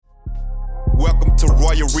Welcome to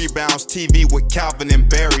Royal Rebounds TV with Calvin and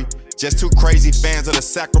Barry. Just two crazy fans of the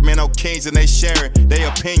Sacramento Kings, and they sharing their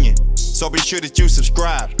opinion. So be sure that you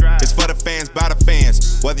subscribe. It's for the fans, by the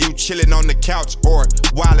fans. Whether you chilling on the couch or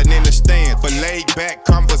wildin' in the stands. For laid back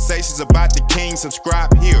conversations about the Kings,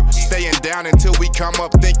 subscribe here. Staying down until we come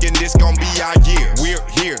up thinking this gon' be our year. We're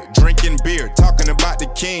here drinking beer, talking about the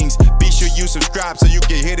Kings. Be sure you subscribe so you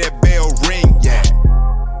can hear that bell ring. Yeah.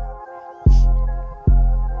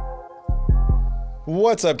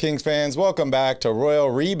 What's up, Kings fans? Welcome back to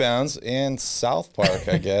Royal Rebounds in South Park,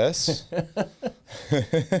 I guess.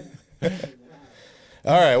 All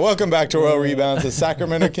right, welcome back to Royal Rebounds, the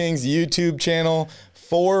Sacramento Kings YouTube channel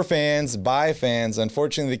for fans, by fans.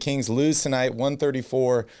 Unfortunately, the Kings lose tonight,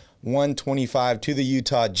 134-125 to the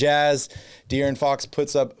Utah Jazz. De'Aaron Fox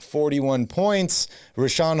puts up 41 points.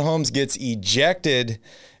 Richaun Holmes gets ejected.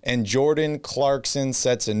 And Jordan Clarkson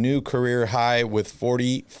sets a new career high with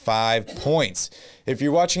 45 points. If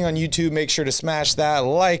you're watching on YouTube, make sure to smash that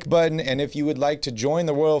like button. And if you would like to join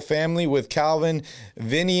the royal family with Calvin,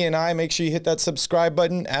 Vinny, and I, make sure you hit that subscribe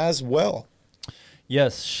button as well.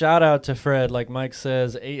 Yes, shout out to Fred. Like Mike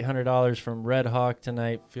says, $800 from Red Hawk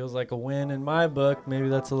tonight. Feels like a win in my book. Maybe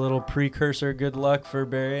that's a little precursor. Good luck for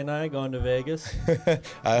Barry and I going to Vegas.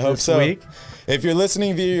 I hope so. Week. If you're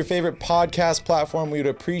listening via your favorite podcast platform, we would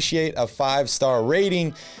appreciate a 5-star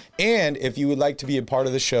rating. And if you would like to be a part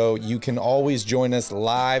of the show, you can always join us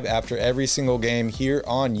live after every single game here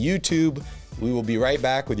on YouTube. We will be right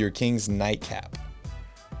back with your Kings Nightcap.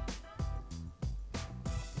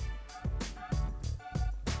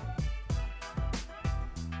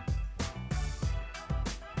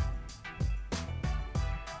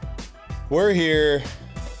 We're here,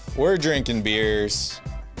 we're drinking beers,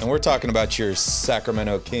 and we're talking about your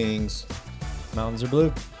Sacramento Kings. Mountains are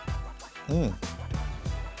blue.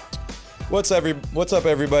 What's up,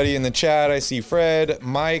 everybody in the chat? I see Fred,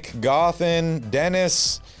 Mike, Gothan,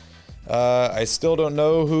 Dennis. I still don't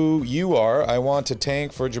know who you are. I want to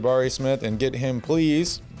tank for Jabari Smith and get him,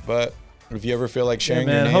 please. But if you ever feel like sharing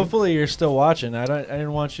your name. Hopefully you're still watching. I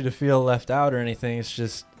didn't want you to feel left out or anything. It's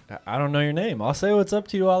just I don't know your name. I'll say what's up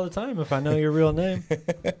to you all the time if I know your real name.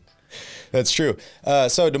 That's true.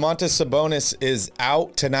 So Domantas Sabonis is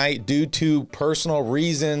out tonight due to personal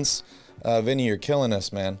reasons. Vinny, you're killing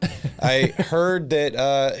us, man. I heard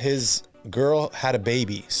that his girl had a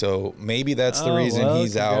baby, so maybe that's the reason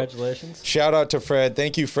he's out. Congratulations. Shout out to Fred.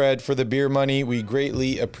 Thank you, Fred, for the beer money. We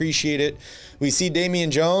greatly appreciate it. We see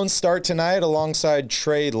Damian Jones start tonight alongside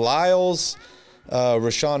Trey Lyles.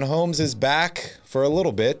 Richaun Holmes is back for a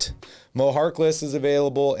little bit. Mo Harkless is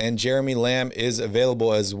available, and Jeremy Lamb is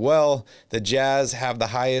available as well. The Jazz have the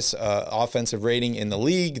highest offensive rating in the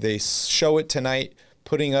league. They show it tonight,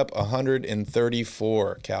 putting up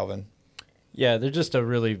 134, Calvin. Yeah, they're just a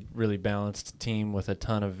really, really balanced team with a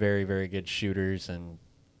ton of very, very good shooters, and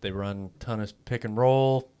they run a ton of pick and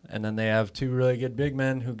roll, and then they have two really good big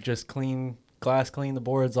men who just clean the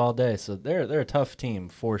boards all day. So they're a tough team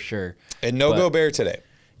for sure. And no Gobert today.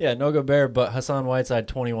 Yeah, no Gobert, but Hassan Whiteside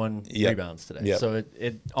 21 rebounds today. Yep. So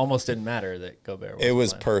it almost didn't matter that Gobert wasn't It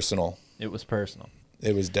was playing. personal. It was personal.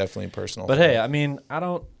 It was definitely personal. But hey, I mean, I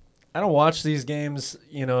don't watch these games,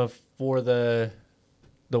 for the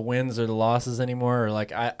wins or the losses anymore, or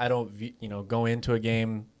like I don't go into a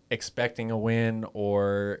game expecting a win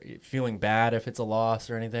or feeling bad if it's a loss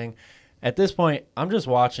or anything. At this point, I'm just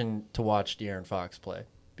watching to watch De'Aaron Fox play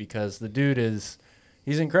because the dude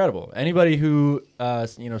he's incredible. Anybody who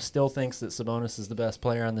still thinks that Sabonis is the best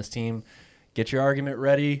player on this team, get your argument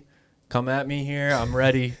ready. Come at me here. I'm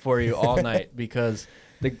ready for you all night because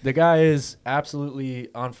the guy is absolutely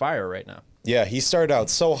on fire right now. Yeah, he started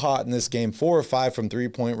out so hot in this game, 4 or 5 from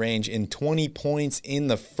three-point range and 20 points in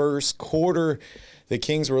the first quarter. The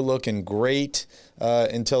Kings were looking great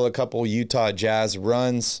until a couple Utah Jazz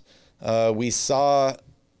runs. We saw,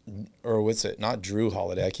 or what's it? Not Drew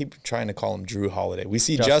Holiday. I keep trying to call him Drew Holiday. We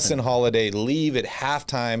see Justin Holiday leave at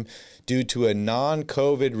halftime due to a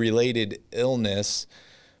non-COVID related illness,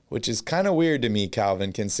 which is kind of weird to me,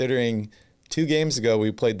 Calvin, considering 2 games ago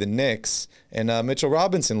we played the Knicks and Mitchell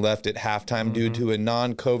Robinson left at halftime due to a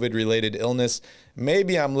non-COVID related illness.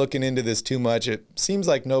 Maybe I'm looking into this too much. It seems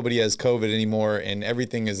like nobody has COVID anymore and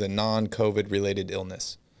everything is a non-COVID related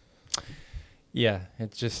illness. Yeah,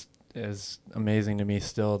 it just is amazing to me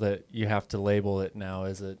still that you have to label it now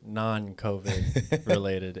as a non-COVID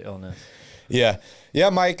related illness. Yeah,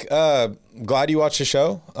 Mike, glad you watched the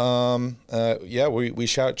show. We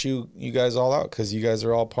shout you guys all out because you guys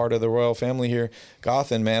are all part of the royal family here.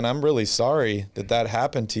 Gothan, man, I'm really sorry that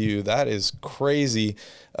happened to you. That is crazy.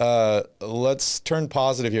 Let's turn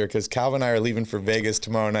positive here because Calvin and I are leaving for Vegas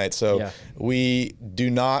tomorrow night. So we do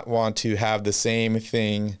not want to have the same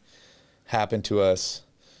thing happen to us.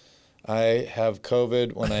 I have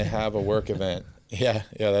COVID when I have a work event. Yeah,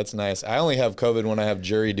 that's nice. I only have COVID when I have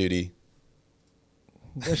jury duty.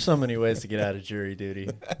 There's so many ways to get out of jury duty.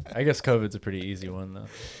 I guess COVID's a pretty easy one, though.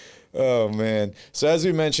 Oh, man. So as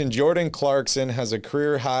we mentioned, Jordan Clarkson has a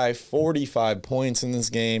career-high 45 points in this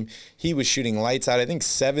game. He was shooting lights out. I think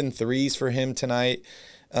 7 threes for him tonight.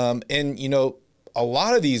 And, you know, a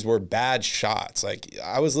lot of these were bad shots. Like,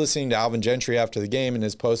 I was listening to Alvin Gentry after the game in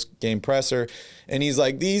his post-game presser, and he's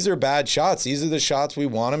like, these are bad shots. These are the shots we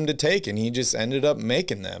want him to take, and he just ended up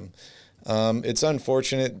making them. It's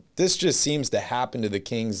unfortunate. This just seems to happen to the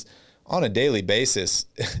Kings on a daily basis.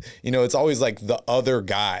 You know, it's always like the other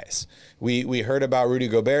guys. We heard about Rudy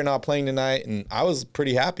Gobert not playing tonight, and I was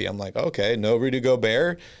pretty happy. I'm like, okay, no Rudy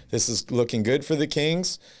Gobert. This is looking good for the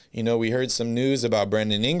Kings. You know, we heard some news about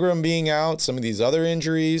Brandon Ingram being out, some of these other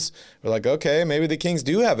injuries. We're like, okay, maybe the Kings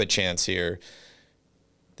do have a chance here.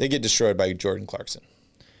 They get destroyed by Jordan Clarkson.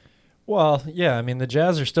 Well, yeah, I mean, the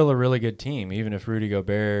Jazz are still a really good team, even if Rudy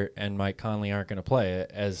Gobert and Mike Conley aren't going to play,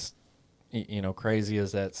 as you know, crazy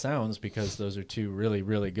as that sounds, because those are two really,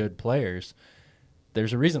 really good players.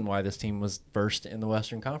 There's a reason why this team was first in the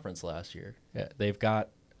Western Conference last year. Yeah, they've got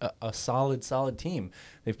a solid team.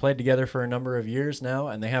 They've played together for a number of years now,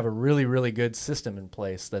 and they have a really, really good system in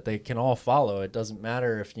place that they can all follow. It doesn't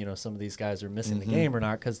matter if, you know, some of these guys are missing the game or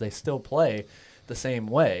not, because they still play the same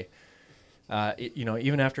way. You know,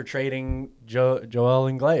 even after trading Joel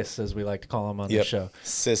Ingles, as we like to call him on the show,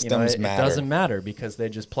 systems matter. It doesn't matter because they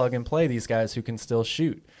just plug and play these guys who can still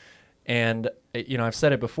shoot. And, you know, I've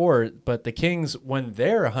said it before, but the Kings, when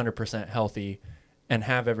they're 100% healthy and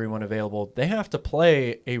have everyone available, they have to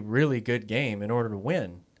play a really good game in order to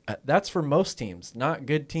win. That's for most teams, not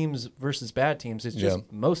good teams versus bad teams. It's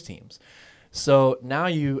just most teams. So now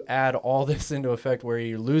you add all this into effect where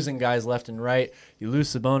you're losing guys left and right. You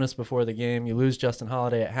lose Sabonis before the game. You lose Justin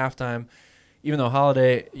Holiday at halftime. Even though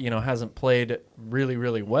Holiday, you know, hasn't played really,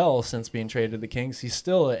 really well since being traded to the Kings, he's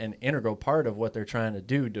still an integral part of what they're trying to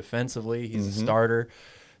do defensively. He's a starter.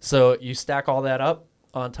 So you stack all that up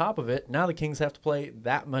on top of it. Now the Kings have to play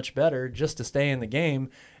that much better just to stay in the game,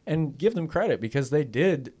 and give them credit because they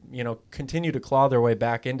did, you know, continue to claw their way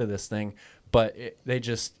back into this thing. But they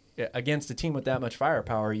just, against a team with that much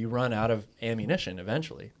firepower, you run out of ammunition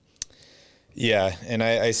eventually. Yeah, and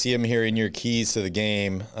I see him here in your keys to the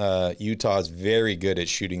game. Utah is very good at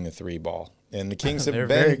shooting the three ball. And the Kings have They're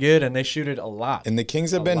been very good, and they shoot it a lot. And the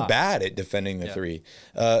Kings have been bad at defending the three.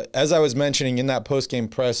 As I was mentioning in that post-game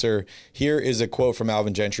presser, here is a quote from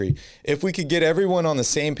Alvin Gentry. If we could get everyone on the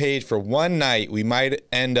same page for one night, we might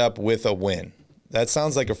end up with a win. That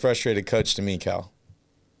sounds like a frustrated coach to me, Cal.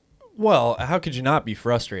 Well, how could you not be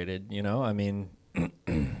frustrated? You know, I mean,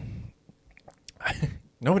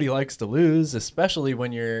 nobody likes to lose, especially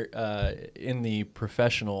when you're in the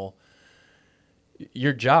professional.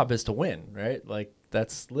 Your job is to win, right? Like,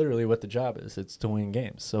 that's literally what the job is. It's to win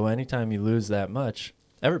games. So anytime you lose that much,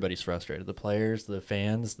 everybody's frustrated. The players, the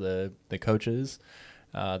fans, the coaches,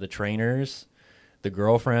 the trainers, the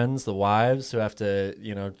girlfriends, the wives who have to,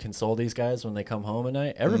 you know, console these guys when they come home at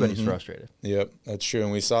night. Everybody's frustrated. Yep, that's true.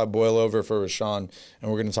 And we saw it boil over for Rashawn,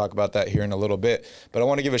 and we're going to talk about that here in a little bit. But I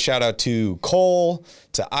want to give a shout out to Cole,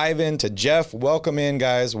 to Ivan, to Jeff. Welcome in,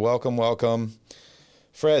 guys. Welcome.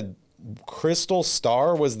 Fred, Crystal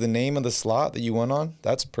Star was the name of the slot that you went on?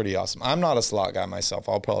 That's pretty awesome. I'm not a slot guy myself.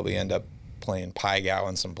 I'll probably end up playing Pai Gow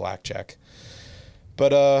and some blackjack.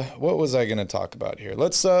 But what was I going to talk about here?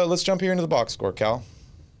 Let's jump here into the box score, Cal.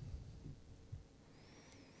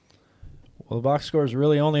 Well, the box score is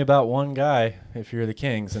really only about one guy if you're the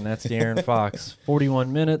Kings, and that's De'Aaron Fox.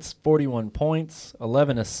 41 minutes, 41 points,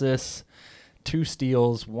 11 assists, 2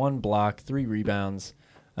 steals, 1 block, 3 rebounds,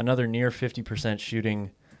 another near 50% shooting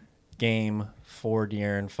game for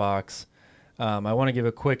De'Aaron Fox. I want to give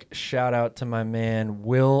a quick shout out to my man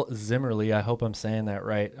Will Zimmerly. I hope I'm saying that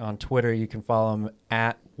right. On Twitter, you can follow him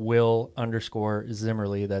at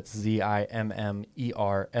Will_Zimmerly. That's Zimmerle.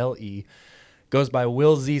 Goes by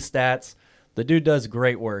Will Z Stats. The dude does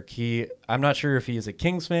great work. I'm not sure if he is a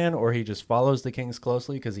Kings fan or he just follows the Kings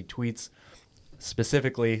closely because he tweets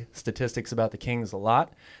specifically statistics about the Kings a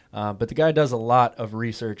lot. But the guy does a lot of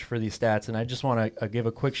research for these stats, and I just want to give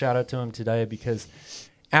a quick shout out to him today because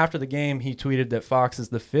After the game, he tweeted that Fox is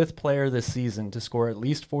the 5th player this season to score at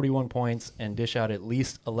least 41 points and dish out at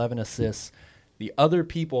least 11 assists. The other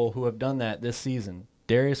people who have done that this season,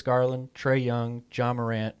 Darius Garland, Trae Young, John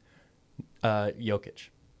Morant, Jokic.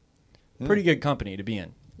 Pretty good company to be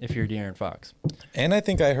in if you're De'Aaron Fox. And I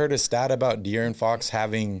think I heard a stat about De'Aaron Fox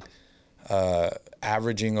having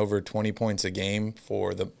averaging over 20 points a game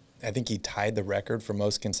I think he tied the record for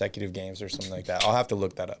most consecutive games or something like that. I'll have to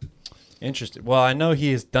look that up. Interesting. Well, I know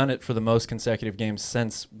he has done it for the most consecutive games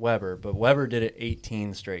since Weber, but Weber did it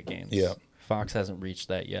 18 straight games. Yeah. Fox hasn't reached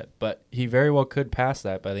that yet, but he very well could pass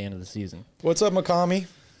that by the end of the season. What's up, McCamey?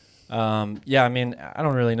 Yeah, I mean, I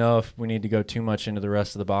don't really know if we need to go too much into the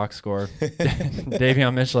rest of the box score.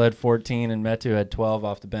 Davion Mitchell had 14 and Metu had 12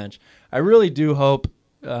 off the bench. I really do hope,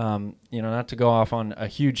 not to go off on a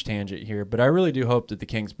huge tangent here, but I really do hope that the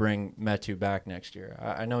Kings bring Metu back next year.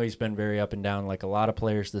 I know he's been very up and down like a lot of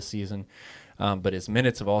players this season, but his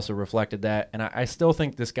minutes have also reflected that. And I still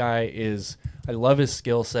think this guy I love his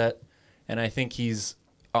skill set, and I think he's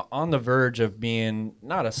on the verge of being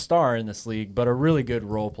not a star in this league, but a really good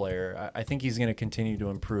role player. I think he's going to continue to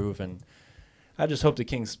improve, and I just hope the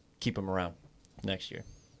Kings keep him around next year.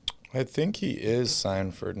 I think he is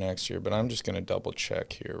signed for next year, but I'm just going to double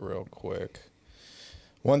check here real quick.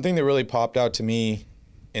 One thing that really popped out to me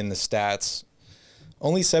in the stats,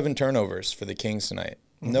 only 7 turnovers for the Kings tonight.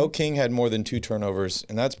 Mm-hmm. No King had more than 2 turnovers,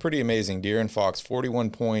 and that's pretty amazing. De'Aaron Fox, 41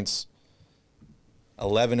 points,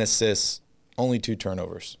 11 assists, only 2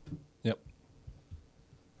 turnovers. Yep.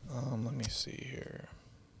 Let me see here.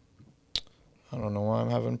 I don't know why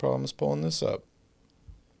I'm having problems pulling this up.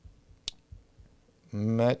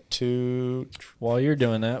 Metu. While you're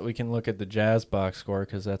doing that, we can look at the Jazz box score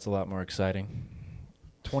because that's a lot more exciting.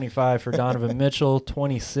 25 for Donovan Mitchell,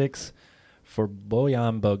 26 for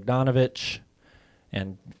Bojan Bogdanovic,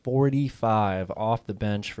 and 45 off the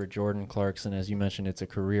bench for Jordan Clarkson. As you mentioned, it's a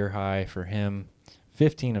career high for him.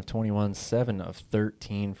 15 of 21, 7 of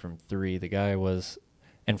 13 from 3. The guy was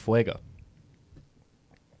en fuego.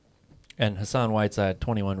 And Hassan Whiteside,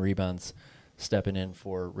 21 rebounds, stepping in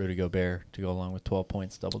for Rudy Gobert to go along with 12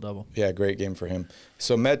 points, double-double. Yeah, great game for him.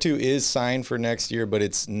 So Metu is signed for next year, but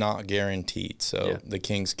it's not guaranteed. So the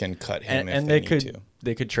Kings can cut him if they need to.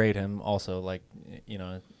 They could trade him also.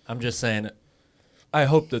 I'm just saying, I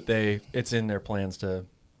hope that it's in their plans to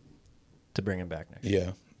bring him back next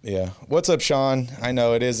year. Yeah. What's up, Sean? I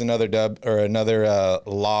know it is another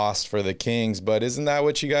loss for the Kings, but isn't that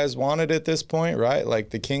what you guys wanted at this point, right? Like,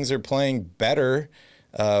 the Kings are playing better.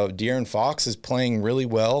 De'Aaron Fox is playing really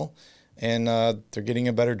well, and they're getting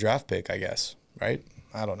a better draft pick, I guess, right?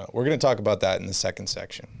 I don't know. We're going to talk about that in the second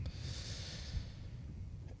section.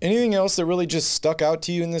 Anything else that really just stuck out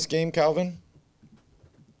to you in this game, Calvin?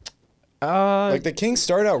 The Kings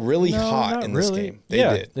started out really hot in this game.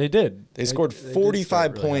 They did. They scored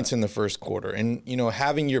 45 points in the first quarter, and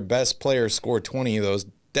having your best player score 20 of those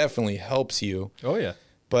definitely helps you. Oh yeah.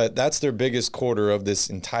 But that's their biggest quarter of this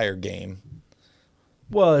entire game.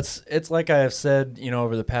 Well, it's like I have said,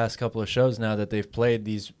 over the past couple of shows now that they've played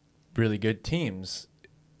these really good teams.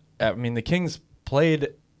 I mean, the Kings played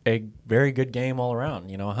a very good game all around.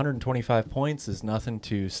 125 points is nothing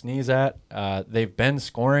to sneeze at. They've been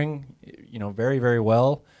scoring, very, very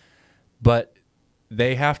well, but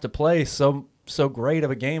they have to play so great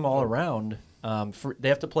of a game all around. They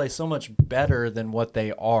have to play so much better than what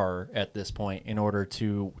they are at this point in order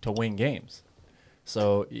to win games.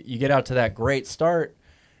 So you get out to that great start,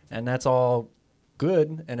 and that's all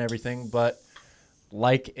good and everything, but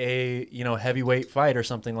like a heavyweight fight or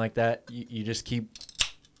something like that, you just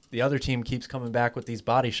the other team keeps coming back with these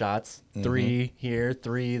body shots. 3 here,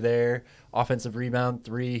 3 there, offensive rebound,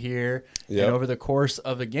 3 here. Yep. And over the course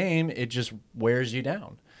of the game, it just wears you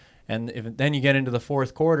down. And then you get into the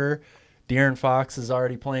fourth quarter, De'Aaron Fox is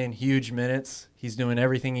already playing huge minutes. He's doing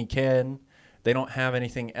everything he can. They don't have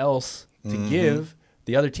anything else to give.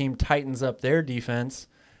 The other team tightens up their defense,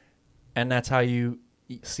 and that's how you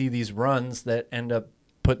see these runs that end up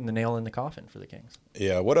putting the nail in the coffin for the Kings.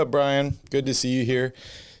 Yeah. What up, Brian? Good to see you here.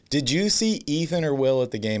 Did you see Ethan or Will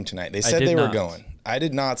at the game tonight? They said they were going. I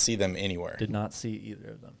did not see them anywhere. Did not see either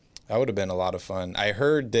of them. That would have been a lot of fun. I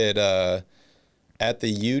heard that at the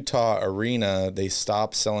Utah arena, they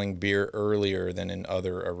stopped selling beer earlier than in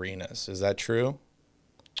other arenas. Is that true?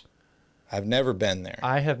 I've never been there.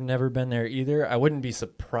 I have never been there either. I wouldn't be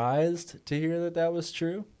surprised to hear that was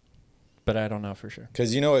true, but I don't know for sure.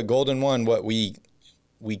 Because at Golden One, we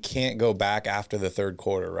can't go back after the third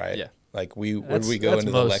quarter, right? Yeah. Like where do we go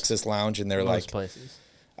into the Lexus Lounge, and they're like, places.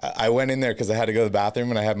 I went in there because I had to go to the bathroom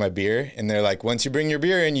and I had my beer. And they're like, once you bring your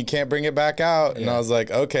beer in, you can't bring it back out. And I was like,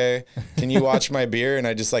 okay, can you watch my beer? And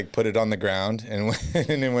I just like put it on the ground and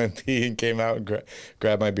went pee and came out and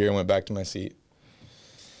grabbed my beer and went back to my seat.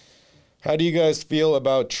 How do you guys feel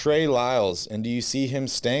about Trey Lyles? And do you see him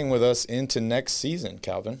staying with us into next season,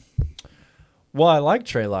 Calvin? Well, I like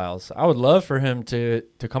Trey Lyles. I would love for him to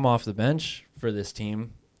come off the bench for this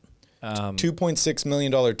team. $2.6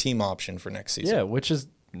 million team option for next season. Yeah, which is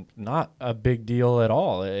not a big deal at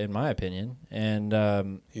all, in my opinion.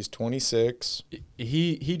 And he's 26.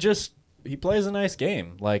 He plays a nice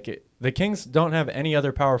game. Like, the Kings don't have any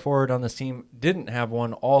other power forward on this team. Didn't have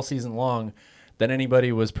one all season long that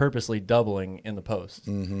anybody was purposely doubling in the post.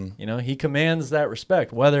 Mm-hmm. You know, he commands that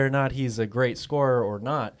respect, whether or not he's a great scorer or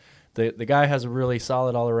not. The guy has a really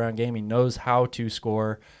solid all around game. He knows how to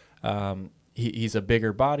score. He's a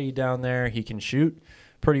bigger body down there. He can shoot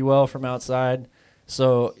pretty well from outside.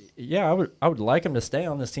 So, yeah, I would like him to stay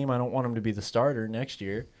on this team. I don't want him to be the starter next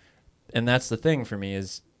year. And that's the thing for me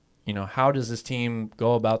is, you know, how does this team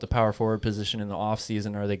go about the power forward position in the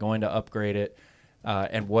offseason? Are they going to upgrade it?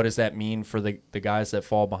 And what does that mean for the guys that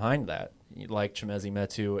fall behind that, like Chimezie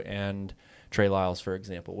Metu and Trey Lyles, for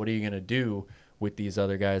example? What are you going to do with these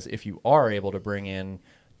other guys if you are able to bring in,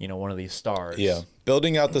 you know, one of these stars? Yeah,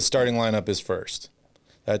 building out the starting lineup is first.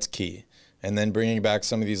 That's key. And then bringing back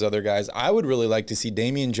some of these other guys. I would really like to see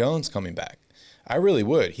Damian Jones coming back. I really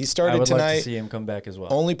would. He started tonight. I would like to see him come back as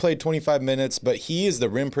well. Only played 25 minutes, but he is the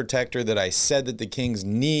rim protector that I said that the Kings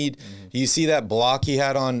need. Mm-hmm. You see that block he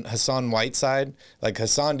had on Hassan Whiteside? Like,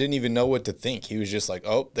 Hassan didn't even know what to think. He was just like,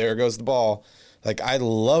 oh, there goes the ball. Like, I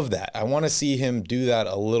love that. I want to see him do that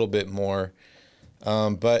a little bit more.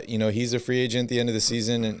 But, you know, he's a free agent at the end of the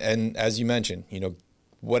season. And as you mentioned, you know,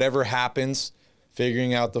 whatever happens,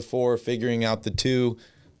 figuring out the 4, figuring out the 2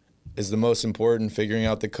 is the most important, figuring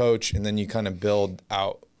out the coach, and then you kind of build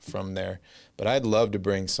out from there. But I'd love to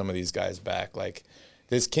bring some of these guys back. Like,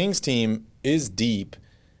 this Kings team is deep,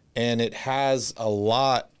 and it has a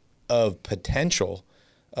lot of potential,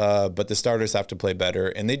 but the starters have to play better,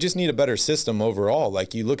 and they just need a better system overall.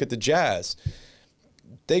 Like, you look at the Jazz,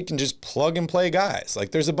 they can just plug and play guys.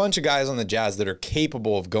 Like, there's a bunch of guys on the Jazz that are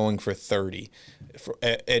capable of going for 30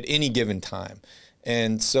 at any given time.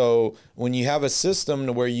 And so when you have a system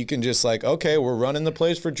to where you can just like, okay, we're running the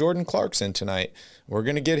plays for Jordan Clarkson tonight. We're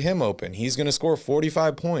going to get him open. He's going to score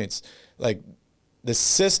 45 points. Like, the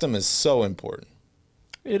system is so important.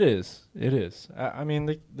 It is. It is. I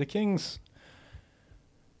mean, the Kings,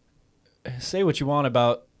 say what you want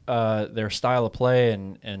about their style of play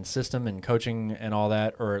and system and coaching and all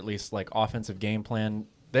that, or at least like offensive game plan.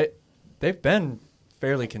 They've been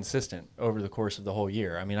fairly consistent over the course of the whole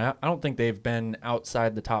year. I mean, I don't think they've been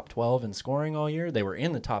outside the top 12 in scoring all year. They were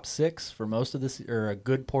in the top 6 for most of this, or a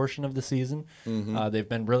good portion of the season. Mm-hmm. They've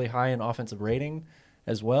been really high in offensive rating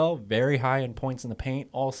as well, very high in points in the paint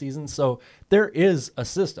all season. So there is a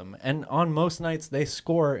system, and on most nights they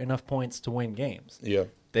score enough points to win games. Yeah,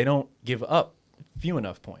 they don't give up few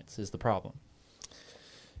enough points is the problem.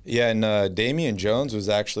 Yeah, and Damian Jones was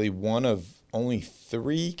actually one of only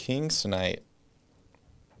 3 Kings tonight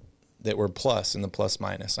that were plus in the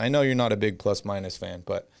plus-minus. I know you're not a big plus-minus fan,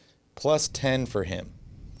 but plus 10 for him.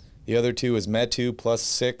 The other 2 is Metu plus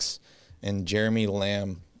 6 and Jeremy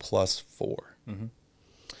Lamb plus 4. Mm-hmm.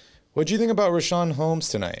 What do you think about Richaun Holmes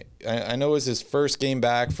tonight? I know it was his first game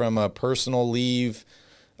back from a personal leave.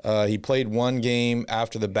 He played 1 game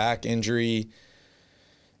after the back injury.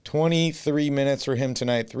 23 minutes for him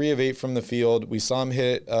tonight, 3 of 8 from the field. We saw him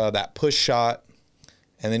hit that push shot,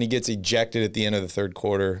 and then he gets ejected at the end of the third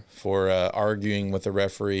quarter for arguing with the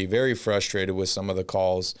referee. Very frustrated with some of the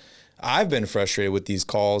calls. I've been frustrated with these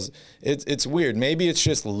calls. It's weird. Maybe it's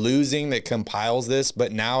just losing that compiles this,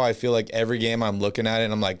 but now I feel like every game I'm looking at it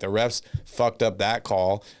and I'm like, the refs fucked up that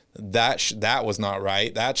call. That was not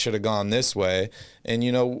right. That should have gone this way. And,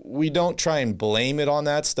 you know, we don't try and blame it on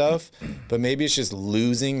that stuff, but maybe it's just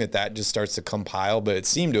losing that just starts to compile, but it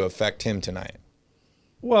seemed to affect him tonight.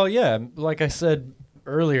 Well, yeah, like I said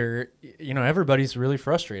earlier, you know, everybody's really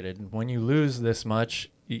frustrated. When you lose this much,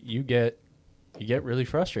 you get really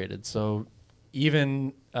frustrated. So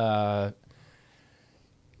even, you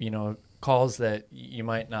know, calls that you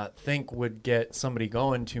might not think would get somebody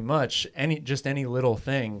going too much, any little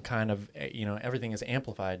thing kind of, you know, everything is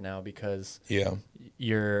amplified now because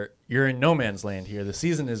you're in no man's land here. The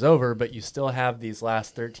season is over, but you still have these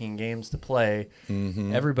last 13 games to play.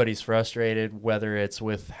 Mm-hmm. Everybody's frustrated, whether it's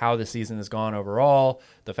with how the season has gone overall,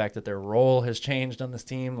 the fact that their role has changed on this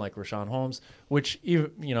team, like Richaun Holmes, which,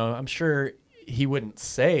 you know, I'm sure he wouldn't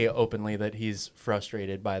say openly that he's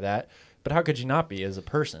frustrated by that, But how could you not be as a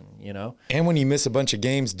person, you know? And when you miss a bunch of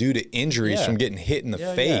games due to injuries from getting hit in the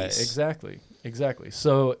face. Yeah, exactly.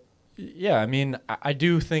 So, yeah, I mean, I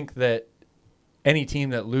do think that any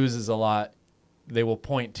team that loses a lot, they will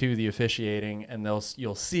point to the officiating, and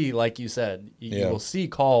you'll see, like you said, you will see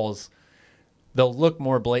calls. They'll look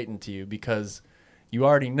more blatant to you because you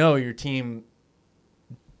already know your team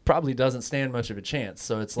probably doesn't stand much of a chance.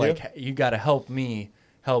 So it's like you got to help me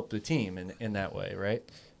help the team in that way, right?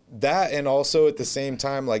 That, and also at the same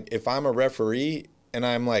time, like if I'm a referee and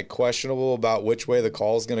I'm like questionable about which way the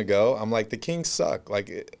call is going to go, I'm like, the Kings suck.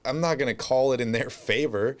 Like, I'm not going to call it in their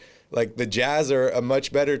favor. Like, the Jazz are a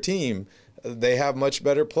much better team. They have much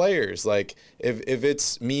better players. Like, if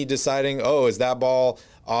it's me deciding, oh, is that ball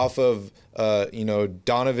off of,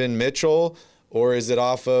 Donovan Mitchell, or is it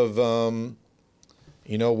off of, one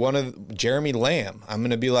of Jeremy Lamb? I'm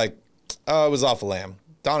going to be like, oh, it was off of Lamb.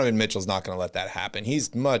 Donovan Mitchell's not going to let that happen.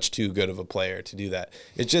 He's much too good of a player to do that.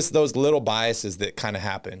 It's just those little biases that kind of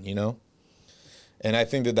happen, you know? And I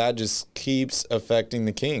think that just keeps affecting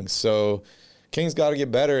the Kings. So Kings got to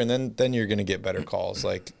get better, and then you're going to get better calls.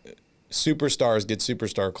 Like, superstars get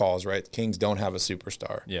superstar calls, right? The Kings don't have a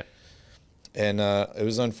superstar. Yeah. And it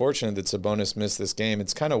was unfortunate that Sabonis missed this game.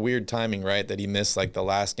 It's kind of weird timing, right, that he missed like the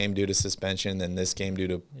last game due to suspension, then this game due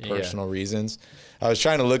to personal reasons. I was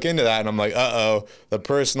trying to look into that, and I'm like, the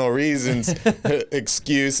personal reasons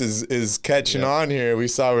excuse is catching on here. We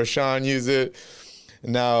saw Rashawn use it.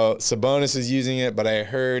 Now Sabonis is using it, but I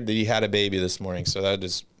heard that he had a baby this morning, so that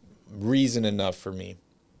is reason enough for me.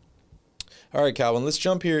 All right, Calvin, let's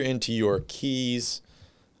jump here into your keys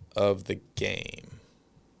of the game.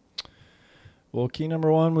 Well, key number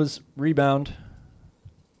 1 was rebound.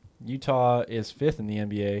 Utah is 5th in the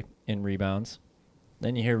NBA in rebounds.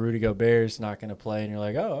 Then you hear Rudy Gobert's not going to play, and you're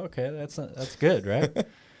like, oh, okay, that's good, right?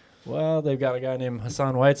 Well, they've got a guy named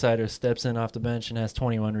Hassan Whiteside who steps in off the bench and has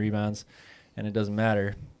 21 rebounds, and it doesn't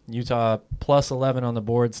matter. Utah plus 11 on the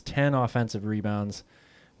boards, 10 offensive rebounds,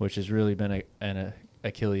 which has really been an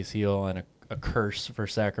Achilles heel and a curse for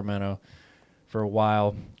Sacramento for a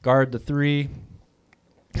while. Guard the 3.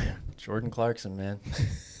 Jordan Clarkson, man.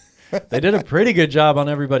 They did a pretty good job on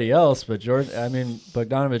everybody else, but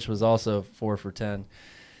Bogdanovich was also 4 for 10.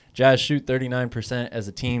 Jazz shoot 39% as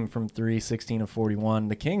a team from 3, 16 of 41.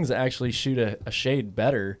 The Kings actually shoot a shade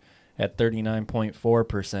better at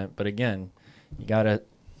 39.4%, but again,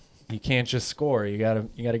 you can't just score. You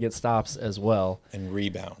gotta get stops as well. And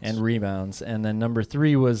rebounds. And then number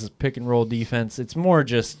 3 was pick and roll defense. It's more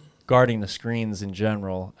just guarding the screens in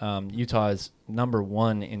general. Utah is number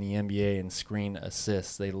 1 in the NBA in screen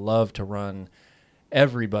assists. They love to run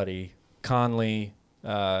everybody. Conley,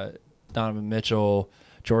 Donovan Mitchell,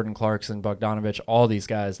 Jordan Clarkson, Bogdanovich, all these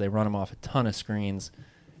guys, they run them off a ton of screens,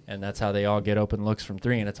 and that's how they all get open looks from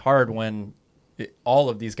 3. And it's hard when all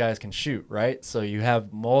of these guys can shoot, right? So you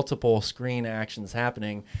have multiple screen actions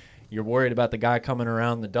happening. You're worried about the guy coming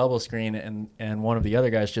around the double screen and one of the other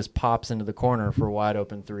guys just pops into the corner for a wide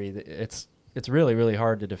open 3. It's really, really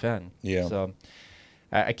hard to defend. Yeah. So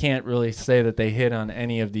I can't really say that they hit on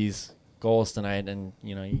any of these goals tonight, and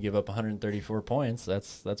you give up 134 points.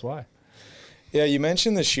 That's why. Yeah, you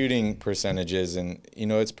mentioned the shooting percentages, and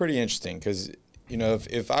it's pretty interesting because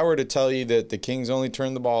if I were to tell you that the Kings only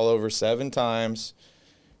turned the ball over 7 times,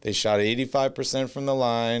 they shot 85% from the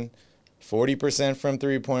line, 40% from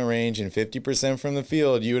three-point range, and 50% from the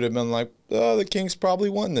field, you would have been like, oh, the Kings probably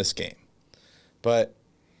won this game. But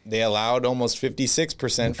they allowed almost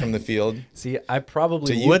 56% from the field. See, I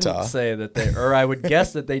probably wouldn't say that or I would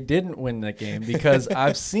guess that they didn't win that game because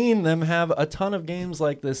I've seen them have a ton of games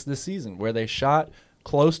like this season where they shot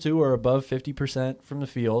close to or above 50% from the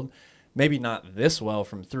field. Maybe not this well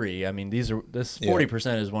from 3. I mean, this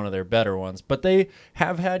 40% is one of their better ones. But they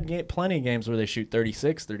have had plenty of games where they shoot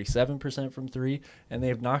 36, 37% from 3, and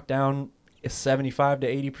they've knocked down 75 to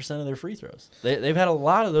 80% of their free throws. They've had a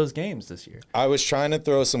lot of those games this year. I was trying to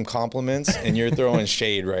throw some compliments, and you're throwing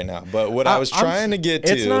shade right now. But what I was trying to get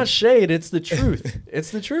to... It's not shade. It's the truth.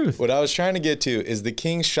 It's the truth. What I was trying to get to is the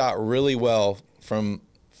Kings shot really well from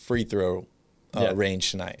free throw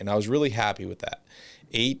range tonight, and I was really happy with that.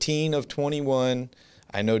 18 of 21.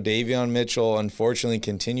 I know Davion Mitchell, unfortunately,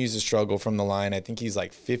 continues to struggle from the line. I think he's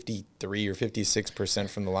like 53 or 56%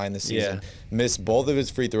 from the line this season. Yeah. Missed both of his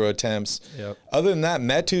free throw attempts. Yep. Other than that,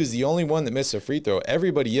 Metu is the only one that missed a free throw.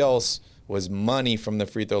 Everybody else was money from the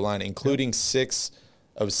free throw line, including 6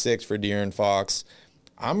 of 6 for De'Aaron Fox.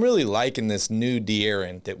 I'm really liking this new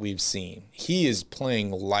De'Aaron that we've seen. He is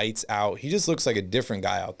playing lights out. He just looks like a different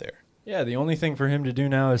guy out there. Yeah, the only thing for him to do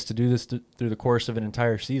now is to do this through the course of an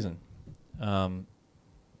entire season.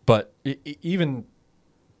 But even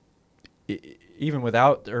even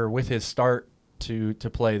without or with his start to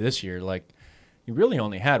play this year, like he really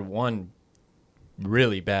only had one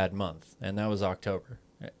really bad month, and that was October.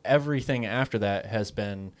 Everything after that has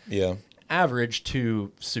been average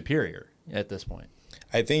to superior at this point.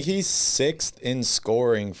 I think he's 6th in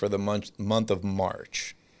scoring for the month of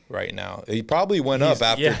March right now. He probably went up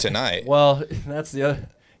after tonight. Well, that's the other.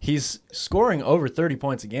 He's scoring over 30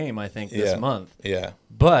 points a game, I think, this month. Yeah.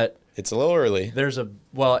 But it's a little early. There's a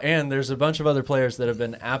bunch of other players that have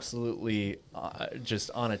been absolutely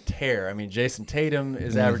just on a tear. I mean, Jason Tatum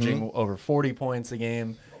is averaging over 40 points a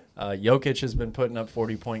game. Jokic has been putting up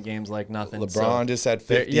 40-point games like nothing. LeBron just had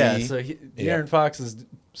 50. De'Aaron Fox is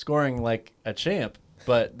scoring like a champ,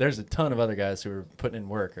 but there's a ton of other guys who are putting in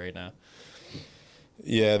work right now.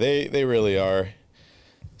 Yeah, they really are.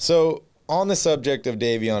 So on the subject of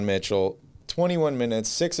Davion Mitchell, 21 minutes,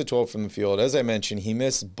 6 of 12 from the field. As I mentioned, he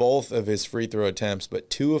missed both of his free throw attempts, but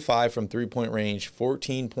 2 of 5 from three-point range,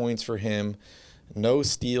 14 points for him, no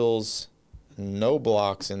steals, no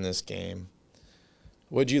blocks in this game.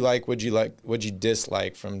 What'd you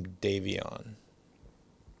dislike from Davion?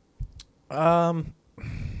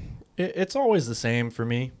 It's always the same for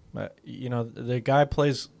me. The guy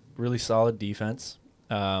plays really solid defense.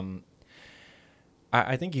 I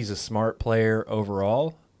think he's a smart player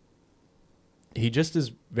overall. He just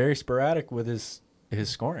is very sporadic with his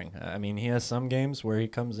scoring. I mean, he has some games where he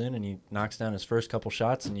comes in and he knocks down his first couple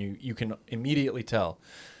shots, and you can immediately tell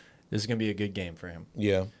this is going to be a good game for him.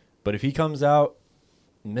 Yeah. But if he comes out,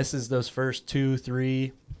 misses those first 2,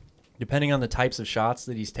 3, depending on the types of shots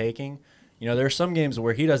that he's taking, there are some games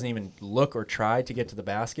where he doesn't even look or try to get to the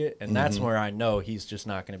basket, and that's where I know he's just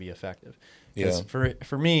not going to be effective. Because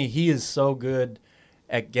for me, he is so good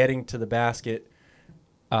at getting to the basket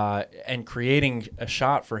and creating a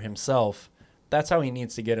shot for himself. That's how he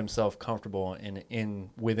needs to get himself comfortable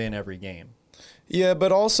within every game. Yeah,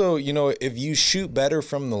 but also, if you shoot better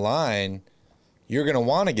from the line, you're going to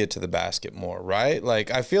want to get to the basket more, right?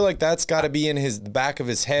 Like, I feel like that's got to be in the back of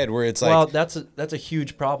his head where it's like... Well, that's a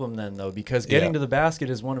huge problem then, though, because getting to the basket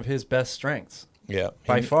is one of his best strengths. Yeah.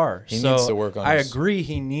 By far. He needs to work on I agree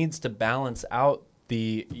he needs to balance out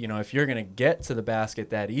if you're going to get to the basket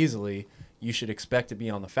that easily, you should expect to be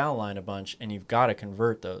on the foul line a bunch, and you've got to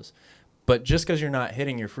convert those. But just because you're not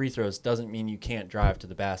hitting your free throws doesn't mean you can't drive to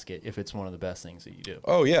the basket if it's one of the best things that you do.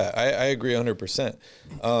 Oh, yeah. I agree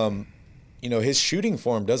 100%. His shooting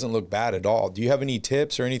form doesn't look bad at all. Do you have any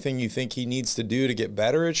tips or anything you think he needs to do to get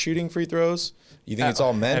better at shooting free throws? You think it's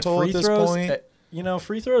all mental at this point?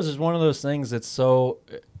 Free throws is one of those things that's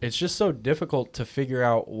it's just so difficult to figure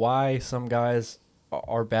out why some guys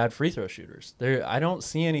are bad free throw shooters. I don't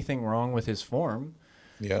see anything wrong with his form.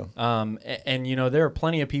 Yeah. And there are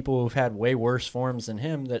plenty of people who've had way worse forms than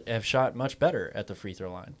him that have shot much better at the free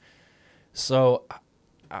throw line. So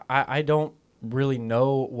I don't really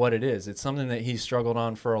know what it is. It's something that he's struggled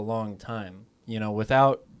on for a long time.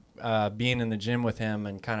 Without being in the gym with him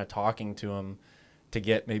and kind of talking to him to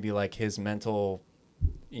get maybe like his mental,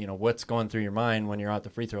 what's going through your mind when you're at the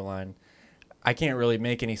free throw line, I can't really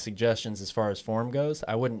make any suggestions as far as form goes.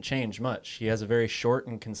 I wouldn't change much. He has a very short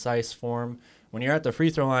and concise form. When you're at the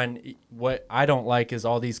free throw line, what I don't like is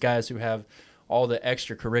all these guys who have all the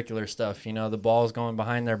extracurricular stuff. The ball's going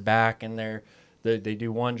behind their back and they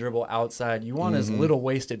do one dribble outside. You want as little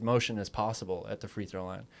wasted motion as possible at the free throw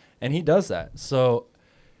line. And he does that. So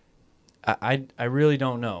I really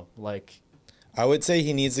don't know. Like, I would say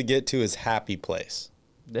he needs to get to his happy place.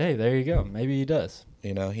 Hey, there you go. Maybe he does.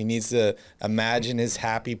 He needs to imagine his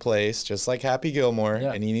happy place, just like Happy Gilmore,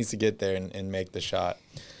 and he needs to get there and make the shot.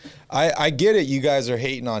 I get it. You guys are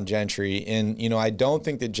hating on Gentry, and, I don't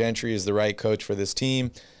think that Gentry is the right coach for this team.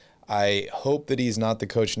 I hope that he's not the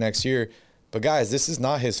coach next year. But, guys, this is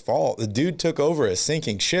not his fault. The dude took over a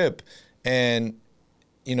sinking ship, and,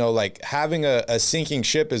 having a sinking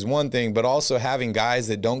ship is one thing, but also having guys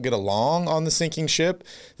that don't get along on the sinking ship,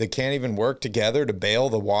 that can't even work together to bail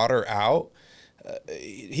the water out.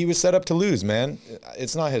 He was set up to lose, man.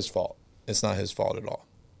 It's not his fault. It's not his fault at all.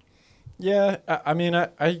 Yeah,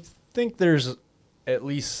 I think there's at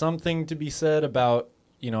least something to be said about,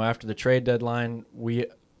 after the trade deadline,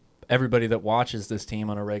 everybody that watches this team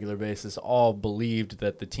on a regular basis all believed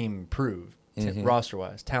that the team improved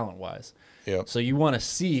roster-wise, talent-wise. Yeah. So you want to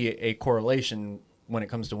see a correlation when it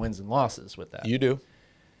comes to wins and losses with that. You do.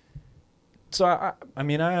 So, I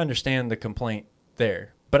understand the complaint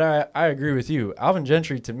there. But I agree with you. Alvin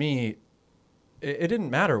Gentry, to me, it didn't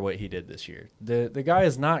matter what he did this year. The guy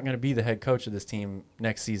is not going to be the head coach of this team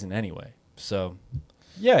next season anyway. So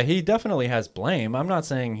Yeah, he definitely has blame. I'm not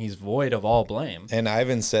saying he's void of all blame. And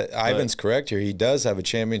Ivan's correct here. He does have a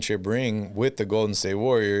championship ring with the Golden State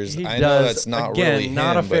Warriors. He I does. know that's not Again, really him,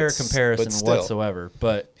 not a fair but comparison still, whatsoever.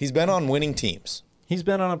 But he's been on winning teams. he's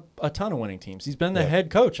been on a ton of winning teams. He's been the head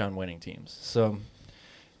coach on winning teams. So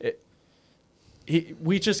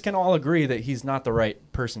we just can all agree that he's not the right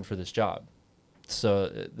person for this job. So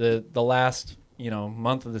the last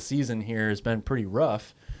month of the season here has been pretty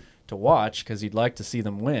rough to watch because you'd like to see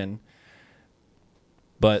them win.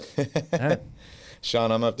 But Sean,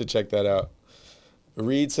 I'm gonna have to check that out.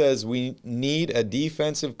 Reed says we need a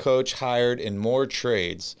defensive coach hired and more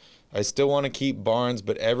trades. I still want to keep Barnes,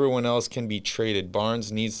 but everyone else can be traded. Barnes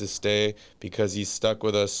needs to stay because he's stuck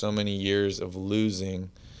with us so many years of losing.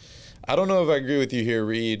 I don't know if I agree with you here,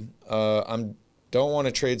 Reed. Don't want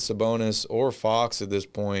to trade Sabonis or Fox at this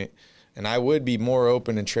point, and I would be more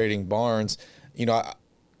open to trading Barnes.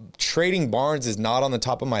 Trading Barnes is not on the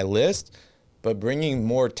top of my list, but bringing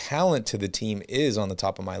more talent to the team is on the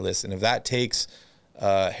top of my list. And if that takes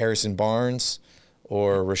Harrison Barnes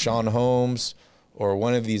or Rashawn Holmes or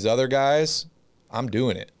one of these other guys, I'm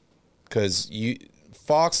doing it. Because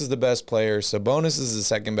Fox is the best player, Sabonis is the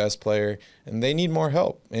second best player, and they need more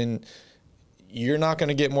help. And you're not going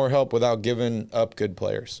to get more help without giving up good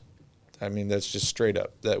players. I mean, that's just straight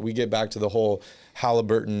up. That we get back to the whole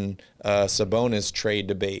Halliburton Sabonis trade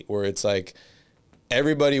debate where it's like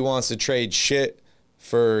everybody wants to trade shit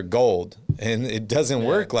for gold, and it doesn't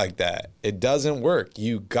work like that. It doesn't work.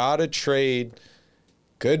 You got to trade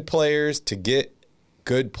good players to get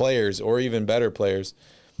good players or even better players.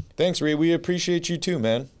 Thanks, Reed. We appreciate you too,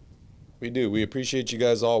 man. We do. We appreciate you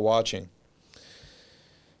guys all watching.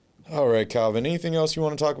 All right, Calvin, anything else you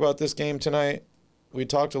want to talk about this game tonight? We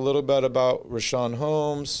talked a little bit about Rashawn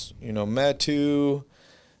Holmes, Metu,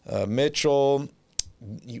 Mitchell.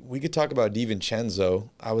 We could talk about DiVincenzo.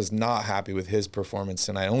 I was not happy with his performance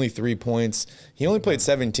tonight. Only 3 points. He only played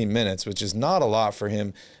 17 minutes, which is not a lot for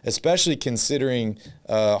him, especially considering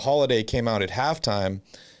Holiday came out at halftime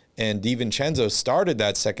and DiVincenzo started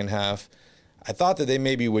that second half. I thought that they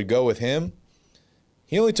maybe would go with him.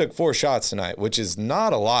 He only took 4 shots tonight, which is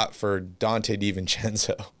not a lot for Dante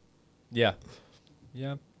DiVincenzo. Yeah.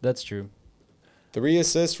 Yeah, that's true. 3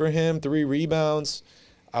 assists for him, 3 rebounds.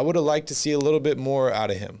 I would have liked to see a little bit more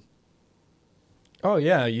out of him. Oh,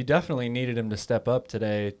 yeah, you definitely needed him to step up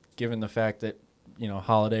today, given the fact that,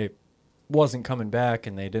 Holiday wasn't coming back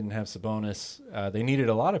and they didn't have Sabonis. They needed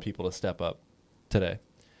a lot of people to step up today.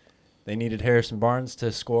 They needed Harrison Barnes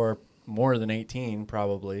to score more than 18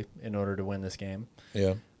 probably in order to win this game.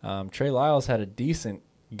 Yeah. Trey Lyles had a decent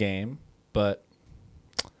game, but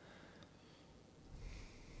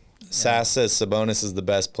Sass says Sabonis is the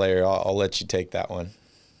best player. I'll let you take that one.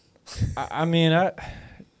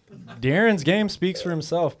 De'Aaron's game speaks for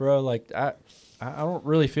himself, bro. Like I don't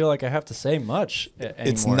really feel like I have to say much anymore.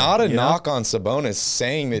 It's not a knock on Sabonis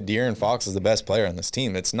saying that De'Aaron Fox is the best player on this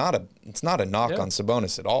team. It's not a knock on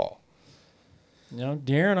Sabonis at all.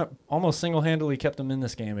 De'Aaron almost single-handedly kept them in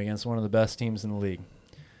this game against one of the best teams in the league.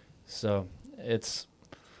 So it's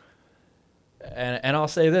and I'll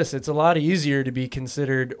say this, it's a lot easier to be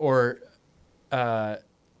considered it's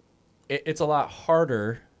a lot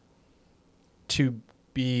harder to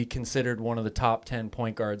be considered one of the top 10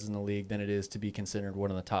 point guards in the league than it is to be considered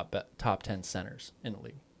one of the top 10 centers in the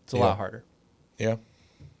league. It's a lot harder. Yeah.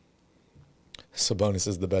 Sabonis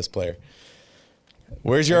is the best player.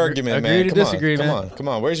 Where's your argument, man? Agree to disagree, man. Come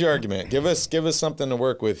on. Where's your argument? Give us something to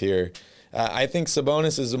work with here. I think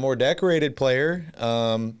Sabonis is a more decorated player,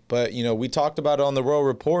 but we talked about it on the Royal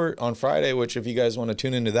Report on Friday, which if you guys want to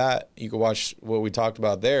tune into that, you can watch what we talked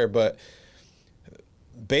about there. But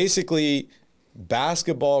basically,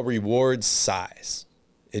 basketball rewards size.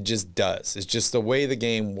 It just does. It's just the way the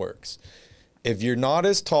game works. If you're not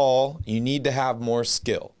as tall, you need to have more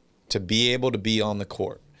skill to be able to be on the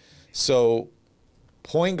court. So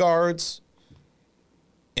point guards,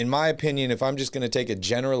 in my opinion, if I'm just going to take a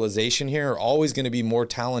generalization here, are always going to be more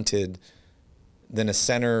talented than a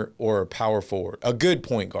center or a power forward. A good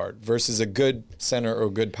point guard versus a good center or a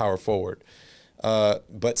good power forward.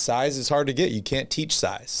 But size is hard to get. You can't teach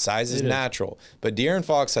size. Size is natural. But De'Aaron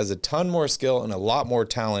Fox has a ton more skill and a lot more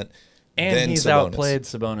talent than Sabonis. And he's outplayed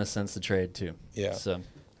Sabonis since the trade, too. Yeah. So.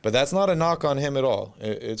 But that's not a knock on him at all.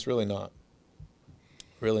 It's really not.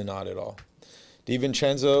 Really not at all.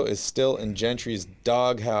 DiVincenzo is still in Gentry's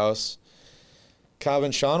doghouse.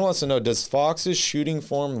 Calvin, Sean wants to know, does Fox's shooting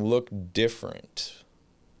form look different?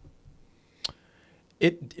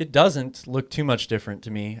 It doesn't look too much different to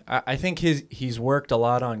me. I think he's worked a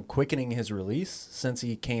lot on quickening his release since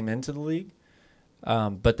he came into the league.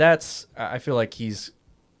 But I feel like he's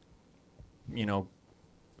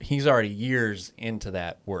he's already years into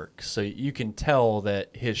that work. So you can tell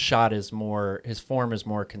that his form is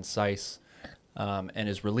more concise, and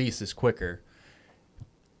his release is quicker.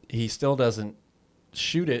 He still doesn't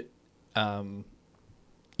shoot it,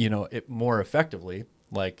 it more effectively.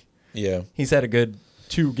 Like, yeah, he's had a good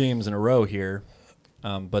 2 games in a row here,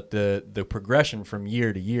 but the progression from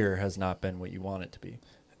year to year has not been what you want it to be.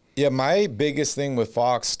 Yeah, my biggest thing with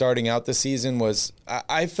Fox starting out the season was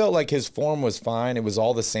I felt like his form was fine. It was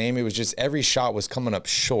all the same. It was just every shot was coming up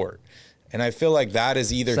short. And I feel like that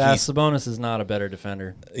is either Sabonis is not a better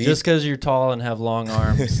defender. Just because you're tall and have long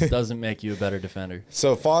arms doesn't make you a better defender.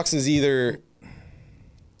 So Fox is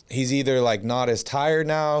he's either like not as tired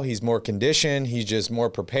now, he's more conditioned, he's just more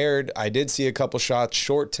prepared. I did see a couple shots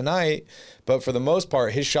short tonight, but for the most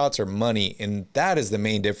part, his shots are money, and that is the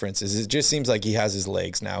main difference. Is it just seems like he has his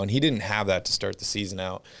legs now, and he didn't have that to start the season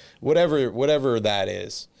out. Whatever that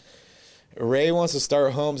is. Ray wants to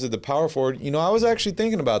start Holmes at the power forward. I was actually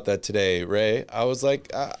thinking about that today, Ray. I was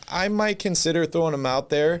like, I might consider throwing him out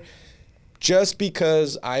there just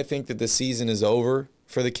because I think that the season is over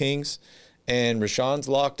for the Kings. And Rashawn's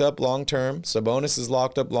locked up long-term. Sabonis is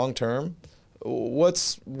locked up long-term.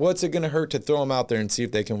 What's it going to hurt to throw them out there and see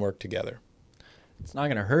if they can work together? It's not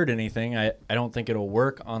going to hurt anything. I don't think it'll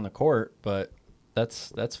work on the court, but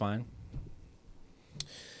that's fine.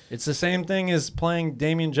 It's the same thing as playing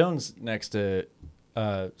Damian Jones next to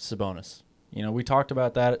Sabonis. We talked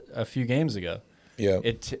about that a few games ago. Yeah.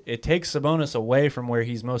 It takes Sabonis away from where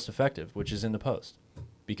he's most effective, which is in the post.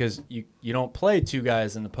 Because you don't play 2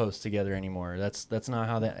 guys in the post together anymore. That's not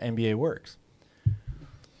how the NBA works.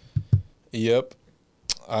 Yep,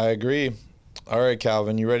 I agree. All right,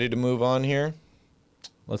 Calvin, you ready to move on here?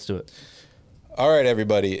 Let's do it. All right,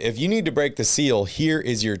 everybody. If you need to break the seal, here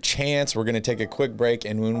is your chance. We're going to take a quick break,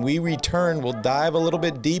 and when we return, we'll dive a little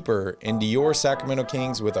bit deeper into your Sacramento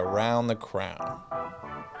Kings with Around the Crown.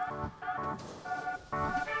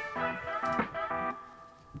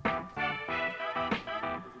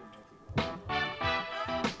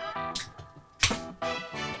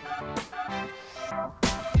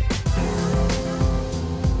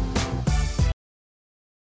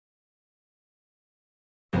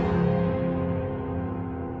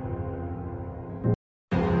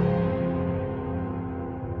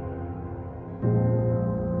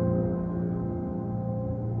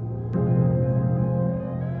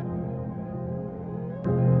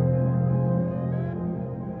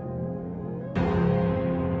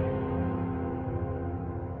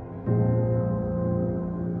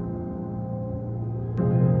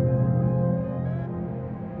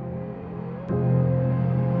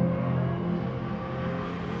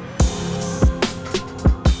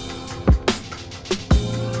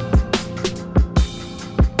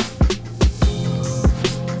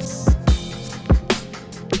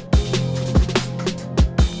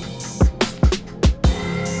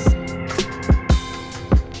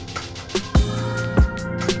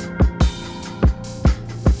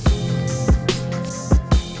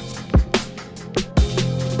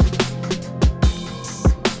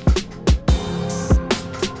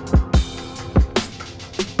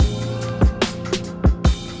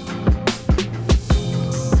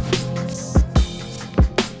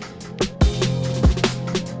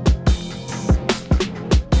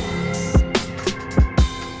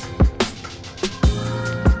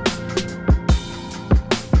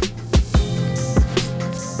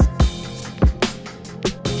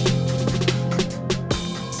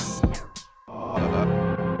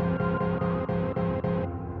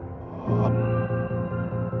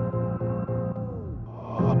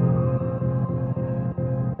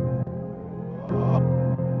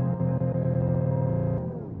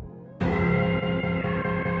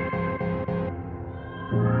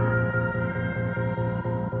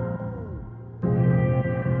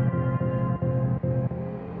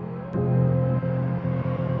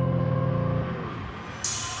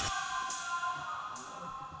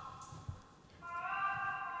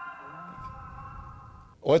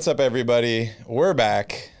 What's up, everybody? We're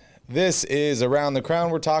back. This is Around the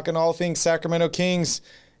Crown. We're talking all things Sacramento Kings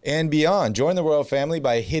and beyond. Join the royal family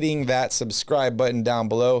by hitting that subscribe button down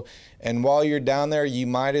below. And while you're down there, you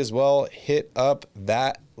might as well hit up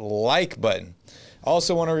that like button.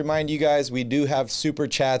 Also want to remind you guys, we do have super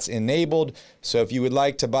chats enabled. So if you would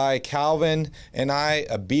like to buy Calvin and I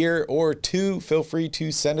a beer or 2, feel free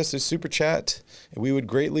to send us a super chat. We would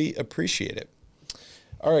greatly appreciate it.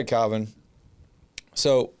 All right, Calvin.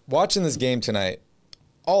 So watching this game tonight,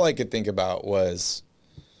 all I could think about was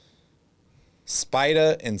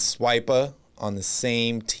Spida and Swipa on the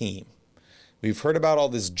same team. We've heard about all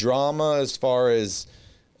this drama as far as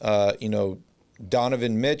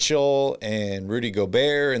Donovan Mitchell and Rudy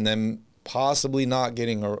Gobert and them possibly not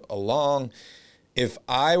getting along. If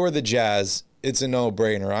I were the Jazz, it's a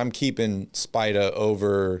no-brainer. I'm keeping Spida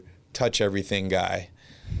over touch everything guy.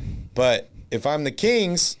 But if I'm the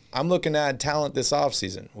Kings, I'm looking to add talent this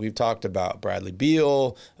offseason. We've talked about Bradley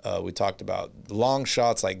Beal. We talked about long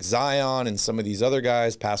shots like Zion and some of these other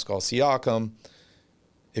guys, Pascal Siakam.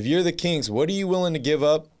 If you're the Kings, what are you willing to give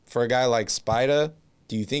up for a guy like Spida?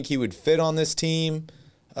 Do you think he would fit on this team?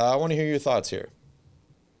 I want to hear your thoughts here.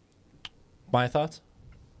 My thoughts?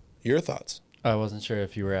 Your thoughts. I wasn't sure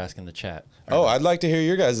if you were asking the chat. Oh, I'd like to hear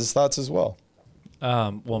your guys' thoughts as well.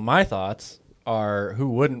 Well, my thoughts are who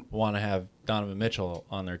wouldn't want to have Donovan Mitchell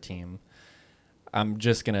on their team. I'm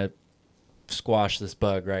just going to squash this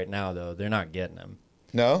bug right now, though. They're not getting him.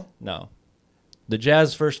 No? No. The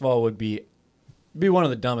Jazz, first of all, would be one of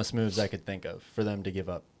the dumbest moves I could think of for them to give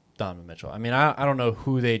up Donovan Mitchell. I mean, I don't know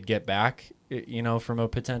who they'd get back, from a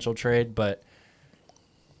potential trade, but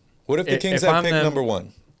what if the Kings have pick number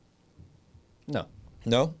 1? No.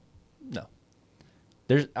 No? No.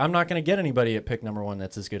 I'm not going to get anybody at pick number 1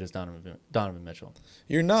 that's as good as Donovan Mitchell.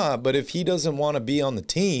 You're not, but if he doesn't want to be on the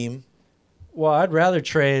team. Well, I'd rather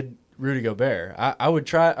trade Rudy Gobert. I would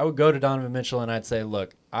go to Donovan Mitchell and I'd say,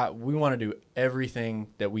 look, we want to do everything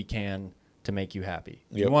that we can to make you happy.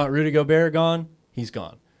 Yep. You want Rudy Gobert gone? He's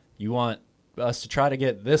gone. You want us to try to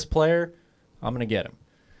get this player? I'm going to get him.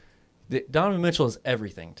 Donovan Mitchell is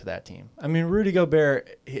everything to that team. I mean, Rudy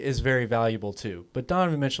Gobert is very valuable too, but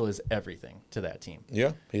Donovan Mitchell is everything to that team.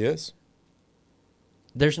 Yeah, he is.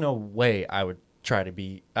 There's no way I would try to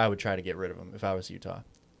get rid of him if I was Utah.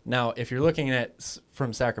 Now, if you're looking at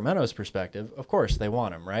from Sacramento's perspective, of course they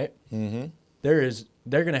want him, right? Mm-hmm.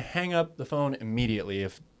 They're going to hang up the phone immediately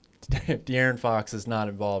if De'Aaron Fox is not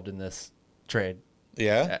involved in this trade.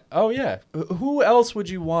 Yeah. Oh yeah. Who else would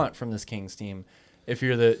you want from this Kings team if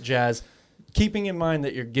you're the Jazz, keeping in mind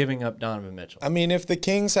that you're giving up Donovan Mitchell? I mean, if the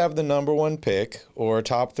Kings have the number 1 pick or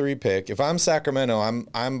top 3 pick, if I'm Sacramento,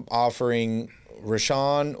 I'm offering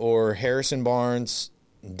Rashawn or Harrison Barnes,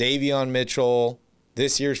 Davion Mitchell,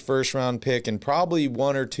 this year's first-round pick, and probably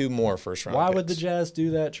 1 or 2 more first-round picks. Why would the Jazz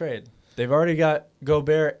do that trade? They've already got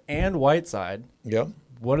Gobert and Whiteside. Yep.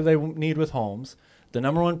 What do they need with Holmes? The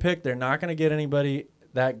number 1 pick, they're not going to get anybody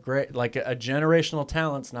that great. Like a generational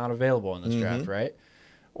talent's not available in this draft, right?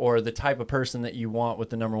 Or the type of person that you want with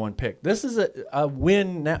the number 1 pick. This is a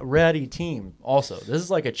win-ready team also. This is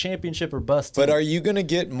like a championship or bust team. But are you going to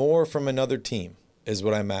get more from another team is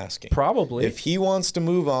what I'm asking. Probably. If he wants to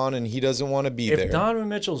move on and he doesn't want to be there. If Donovan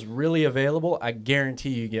Mitchell's really available, I guarantee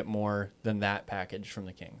you get more than that package from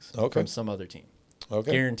the Kings. Okay. From some other team.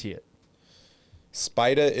 Okay. Guarantee it.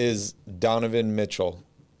 Spida is Donovan Mitchell.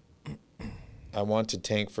 I want to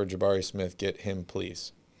tank for Jabari Smith. Get him,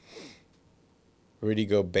 please. Rudy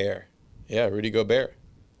Gobert. Yeah, Rudy Gobert.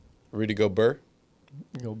 Rudy Gobert.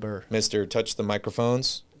 Gobert. Mr. Touch the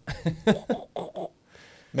Microphones.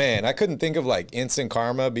 Man, I couldn't think of like instant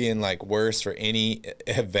karma being like worse for any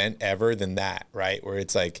event ever than that, right? Where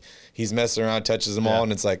it's like he's messing around, touches them all,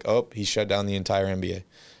 and it's like, oh, he shut down the entire NBA.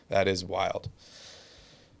 That is wild.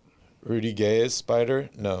 Rudy Gay is Spider?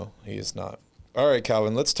 No, he is not. All right,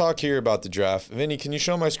 Calvin, let's talk here about the draft. Vinny, can you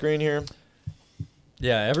show my screen here?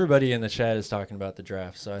 Yeah, everybody in the chat is talking about the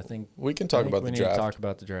draft, so I think we can talk about the draft. We need to talk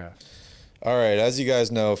about the draft. All right, as you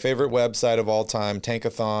guys know, favorite website of all time,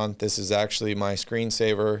 Tankathon. This is actually my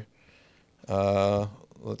screensaver.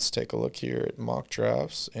 Let's take a look here at mock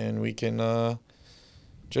drafts, and we can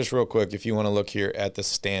just real quick, if you want to look here at the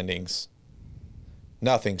standings.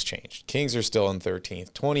 Nothing's changed. Kings are still in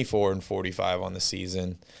 13th, 24-45 on the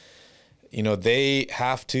season. You know, they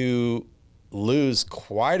have to lose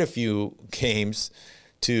quite a few games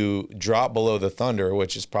to drop below the Thunder,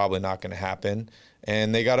 which is probably not going to happen.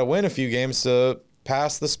 And they got to win a few games to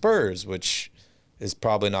pass the Spurs, which is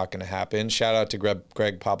probably not going to happen. Shout out to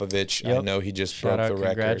Greg Popovich. Yep. I know he just broke the record.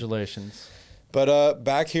 Congratulations. But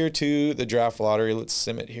back here to the draft lottery. Let's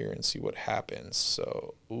sim it here and see what happens.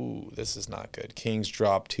 So, this is not good. Kings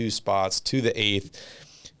drop 2 spots to the 8th.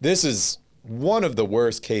 This is one of the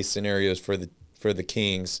worst case scenarios for the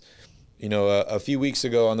Kings. You know, a few weeks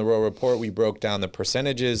ago on the Royal Report, we broke down the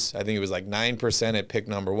percentages. I think it was like 9% at pick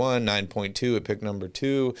number 1, 9.2 at pick number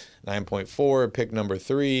 2, 9.4 at pick number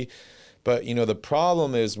 3. But, you know, the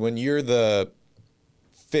problem is when you're the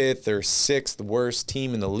 5th or 6th worst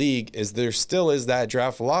team in the league, is there still is that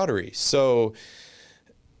draft lottery. So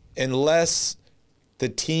unless the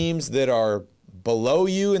teams that are below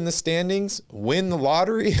you in the standings win the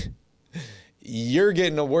lottery, you're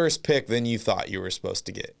getting a worse pick than you thought you were supposed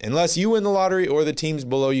to get, unless you win the lottery or the teams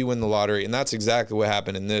below you win the lottery. And that's exactly what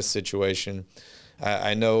happened in this situation.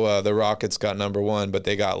 I know the Rockets got number 1, but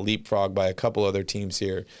they got leapfrogged by a couple other teams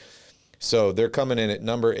here. So they're coming in at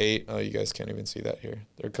number 8. Oh, you guys can't even see that here.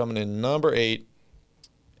 They're coming in number 8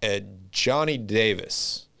 at Johnny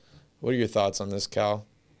Davis. What are your thoughts on this, Cal?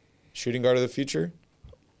 Shooting guard of the future?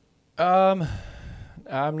 I'm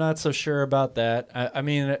not so sure about that. I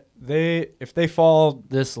mean, if they fall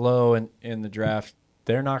this low in the draft,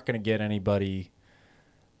 they're not going to get anybody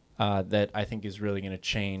that I think is really going to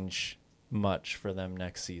change much for them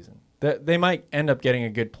next season. They might end up getting a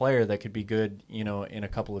good player that could be good, in a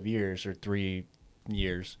couple of years or 3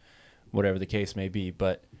 years, whatever the case may be.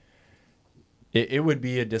 But it would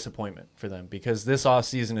be a disappointment for them because this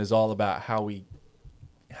offseason is all about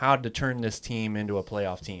how to turn this team into a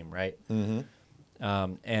playoff team, right?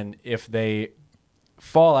 Mm-hmm. And if they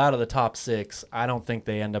fall out of the top 6, I don't think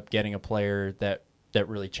they end up getting a player that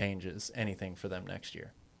really changes anything for them next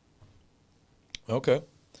year. Okay.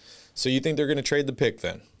 So you think they're going to trade the pick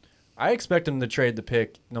then? I expect them to trade the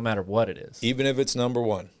pick no matter what it is. Even if it's number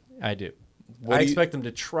 1? I do. I expect them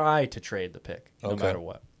to try to trade the pick no matter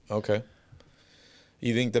what. Okay.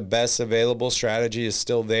 You think the best available strategy is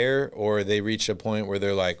still there, or they reach a point where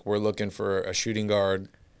they're like, we're looking for a shooting guard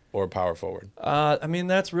or a power forward? I mean,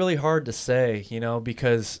 that's really hard to say,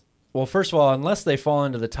 because, well, first of all, unless they fall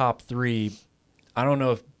into the top 3, I don't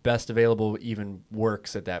know if best available even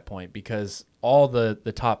works at that point because all the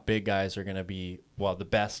top big guys are going to be, well, the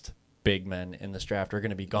best big men in this draft are going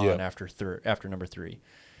to be gone after number 3.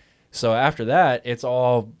 So after that, it's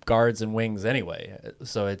all guards and wings anyway.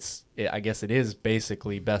 So I guess it is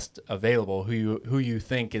basically best available. Who you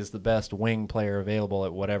think is the best wing player available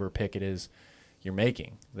at whatever pick it is you're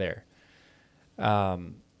making there. But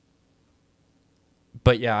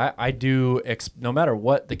yeah, I do. No matter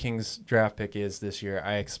what the Kings draft pick is this year,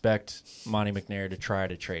 I expect Monty McNair to try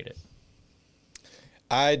to trade it.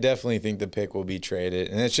 I definitely think the pick will be traded,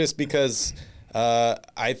 and it's just because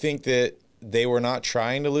I think that they were not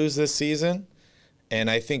trying to lose this season, and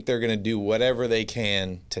I think they're going to do whatever they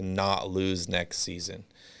can to not lose next season.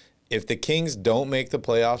 If the Kings don't make the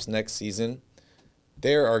playoffs next season,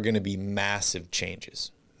 there are going to be massive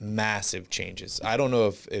changes. Massive changes. I don't know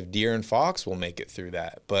if De'Aaron Fox will make it through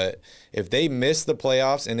that, but if they miss the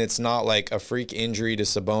playoffs and it's not like a freak injury to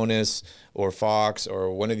Sabonis or Fox or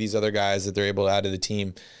one of these other guys that they're able to add to the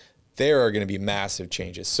team, there are going to be massive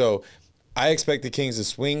changes. So I expect the Kings to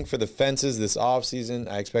swing for the fences this offseason.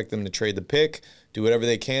 I expect them to trade the pick, do whatever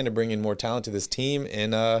they can to bring in more talent to this team.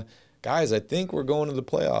 And, guys, I think we're going to the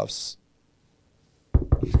playoffs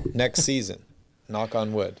next season. Knock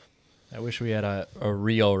on wood. I wish we had a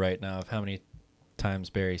reel right now of how many times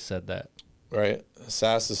Barry said that. Right.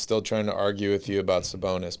 Sass is still trying to argue with you about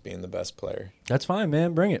Sabonis being the best player. That's fine,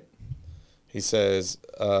 man. Bring it. He says,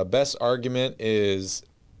 best argument is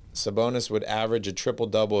Sabonis would average a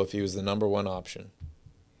triple-double if he was the number 1 option.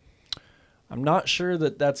 I'm not sure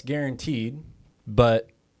that that's guaranteed, but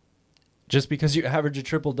just because you average a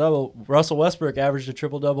triple-double, Russell Westbrook averaged a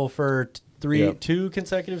triple-double for 2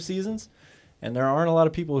 consecutive seasons. And there aren't a lot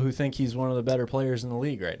of people who think he's one of the better players in the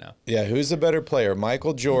league right now. Yeah, who's the better player,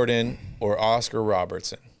 Michael Jordan or Oscar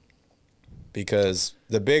Robertson? Because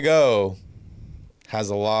the Big O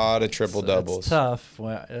has a lot of triple-doubles. It's tough.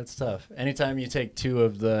 Well, it's tough. Anytime you take 2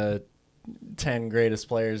 of the 10 greatest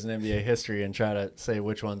players in NBA history and try to say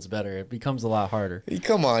which one's better, it becomes a lot harder.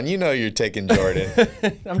 Come on, you know you're taking Jordan.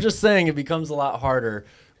 I'm just saying it becomes a lot harder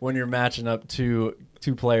when you're matching up two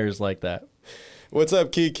players like that. What's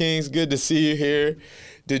up, Key Kings? Good to see you here.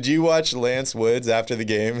 Did you watch Lance Woods after the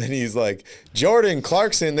game? And he's like, Jordan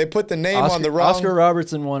Clarkson, they put the name on the wrong... Oscar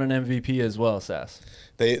Robertson won an MVP as well, Sass.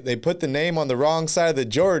 They put the name on the wrong side of the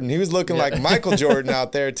Jordan. He was looking like Michael Jordan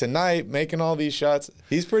out there tonight, making all these shots.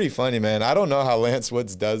 He's pretty funny, man. I don't know how Lance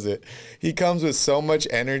Woods does it. He comes with so much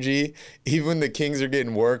energy. Even the Kings are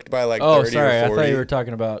getting worked by 30 or 40. I thought you were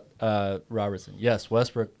talking about Robertson. Yes,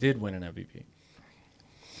 Westbrook did win an MVP.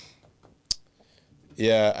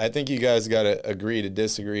 Yeah, I think you guys got to agree to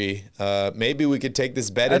disagree. Maybe we could take this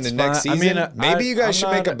bet into next season. I mean, maybe you guys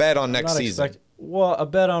should make a bet on next season. Well, a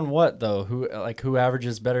bet on what though? Who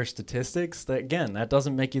averages better statistics? That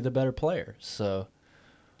doesn't make you the better player. So,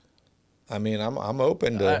 I mean, I'm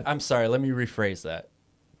open to. I'm sorry. Let me rephrase that.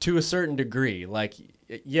 To a certain degree,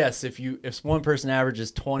 yes, if one person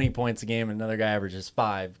averages 20 points a game and another guy averages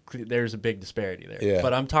 5, there's a big disparity there. Yeah.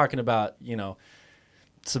 But I'm talking about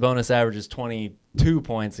Sabonis averages 22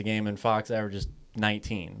 points a game and Fox averages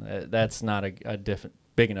 19. That's not a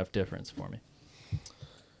big enough difference for me.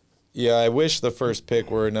 Yeah, I wish the first pick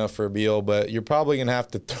were enough for Beal, but you're probably going to have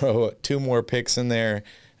to throw 2 more picks in there.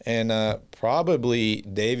 And probably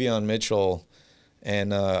Davion Mitchell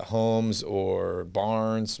and Holmes or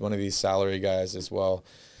Barnes, one of these salary guys as well.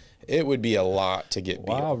 It would be a lot to get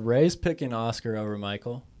Beal. Wow, Ray's picking Oscar over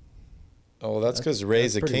Michael. Oh, that's because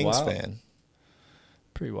Ray's a Kings wild. fan.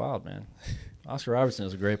 Pretty wild, man. Oscar Robertson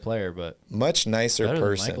is a great player, but Much nicer better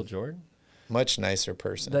person. than Michael Jordan. Much nicer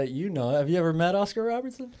person. That you know. Have you ever met Oscar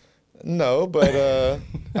Robertson? No, but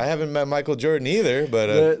I haven't met Michael Jordan either.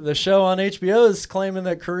 But The show on HBO is claiming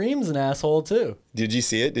that Kareem's an asshole too. did you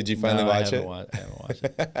see it? Did you finally watch it? I haven't watched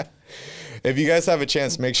it. If you guys have a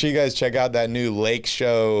chance, make sure you guys check out that new Lake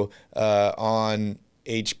show on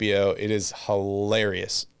HBO. It is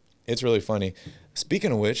hilarious. It's really funny.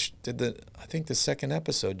 Speaking of which, I think the second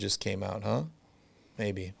episode just came out, huh?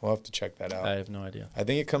 Maybe. We'll have to check that out. I have no idea. I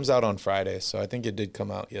think it comes out on Friday, so I think it did come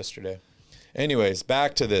out yesterday. Anyways,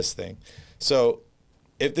 back to this thing. So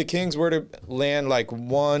if the Kings were to land like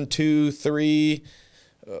 1, 2, 3,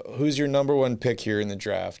 who's your number 1 pick here in the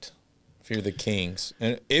draft? If you're the Kings,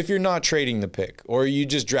 and if you're not trading the pick, or are you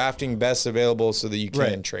just drafting best available so that you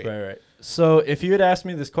can trade? Right. So if you had asked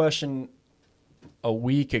me this question a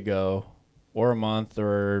week ago, or a month,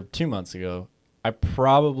 or 2 months ago, I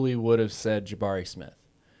probably would have said Jabari Smith.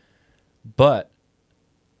 But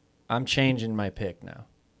I'm changing my pick now.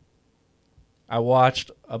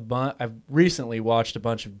 I've recently watched a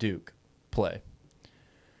bunch of Duke play.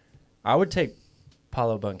 I would take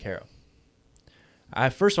Paolo Banchero.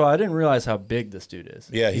 First of all, I didn't realize how big this dude is.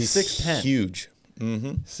 Yeah, he's 6'10". huge.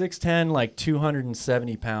 Mm-hmm. 6'10", like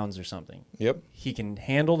 270 pounds or something. Yep. He can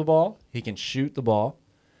handle the ball. He can shoot the ball.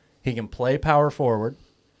 He can play power forward.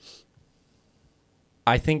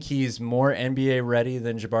 I think he's more NBA ready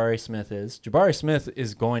than Jabari Smith is. Jabari Smith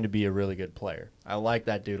is going to be a really good player. I like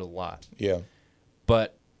that dude a lot. Yeah.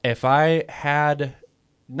 But if I had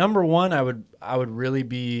number 1, I would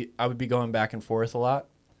be going back and forth a lot.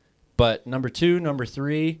 But number 2, number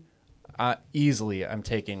 3, easily I'm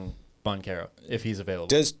taking Banchero if he's available.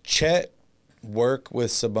 Does Chet work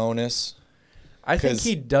with Sabonis? I think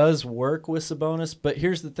he does work with Sabonis, but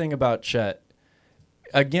here's the thing about Chet.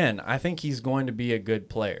 Again, I think he's going to be a good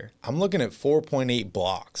player. I'm looking at 4.8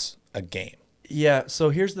 blocks a game. Yeah, so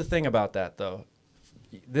here's the thing about that, though.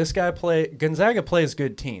 Gonzaga plays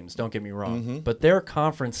good teams, don't get me wrong, but their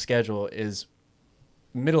conference schedule is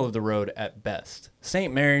middle of the road at best.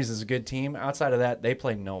 St. Mary's is a good team. Outside of that, they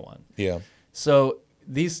play no one. Yeah. So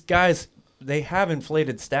these guys, they have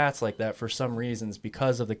inflated stats like that for some reasons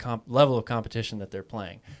because of the level of competition that they're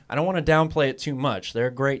playing. I don't want to downplay it too much. They're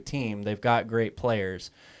a great team. They've got great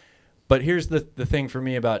players. But here's the thing for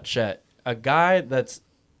me about Chet. A guy that's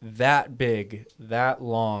that big, that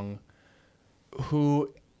long,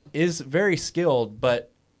 who is very skilled,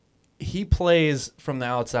 but he plays from the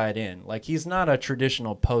outside in. Like, he's not a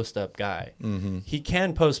traditional post-up guy. Mm-hmm. He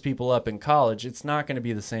can post people up in college. It's not going to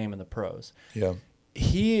be the same in the pros. Yeah.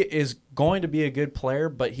 He is going to be a good player,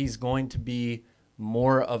 but he's going to be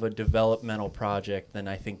more of a developmental project than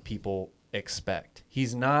I think people expect.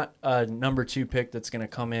 He's not a number 2 pick that's going to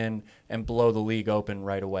come in and blow the league open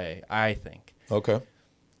right away, I think. Okay.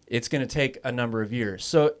 It's going to take a number of years.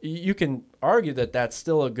 So you can argue that that's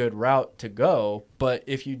still a good route to go, but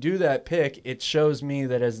if you do that pick, it shows me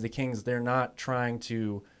that as the Kings, they're not trying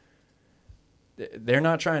to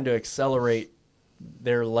accelerate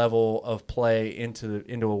their level of play into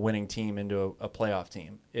a winning team, into a playoff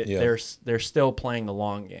team. They're still playing the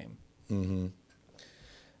long game. Mm-hmm.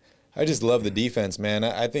 I just love the defense, man.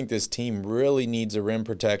 I think this team really needs a rim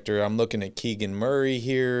protector. I'm looking at Keegan Murray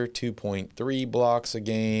here, 2.3 blocks a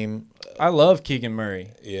game. I love Keegan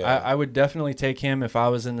Murray. Yeah. I would definitely take him if I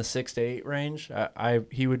was in the 6 to 8 range.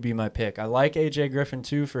 He would be my pick. I like AJ Griffin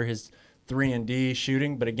too for his 3-and-D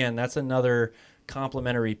shooting, but again, that's another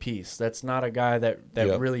complementary piece. That's not a guy that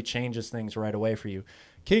really changes things right away for you.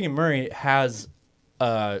 Keegan Murray has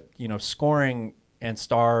scoring and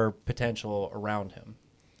star potential around him.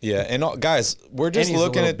 Yeah, and guys, we're just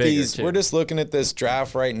looking at these. Too. We're just looking at this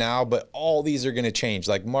draft right now, but all these are going to change.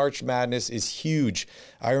 Like, March Madness is huge.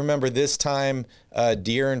 I remember this time,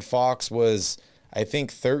 De'Aaron Fox was, I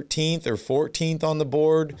think, 13th or 14th on the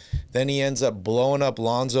board. Then he ends up blowing up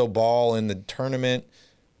Lonzo Ball in the tournament.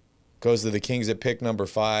 Goes to the Kings at pick number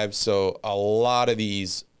 5. So a lot of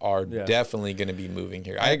these are definitely going to be moving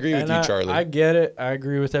here. I agree with you, Charlie. I get it. I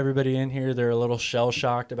agree with everybody in here. They're a little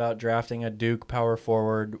shell-shocked about drafting a Duke power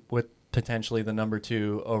forward with potentially the number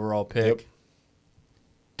 2 overall pick. Yep.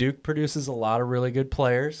 Duke produces a lot of really good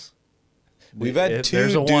players. We've had two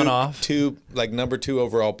number 2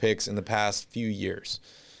 overall picks in the past few years,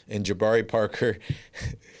 and Jabari Parker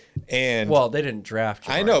And well, they didn't draft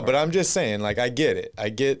Jabari I know, but Parker. I'm just saying, like, I get it. I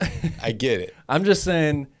get it. I'm just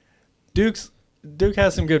saying, Duke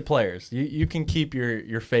has some good players. You can keep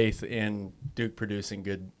your faith in Duke producing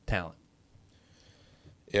good talent.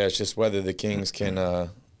 Yeah, it's just whether the Kings can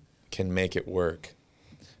make it work.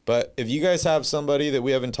 But if you guys have somebody that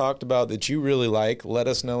we haven't talked about that you really like, let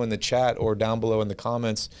us know in the chat or down below in the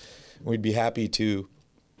comments. We'd be happy to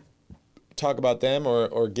talk about them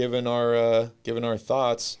or given our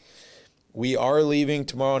thoughs. We are leaving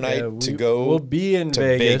tomorrow night to go. We'll be in to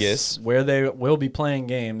Vegas where they will be playing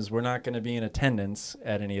games. We're not going to be in attendance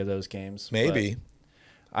at any of those games. Maybe.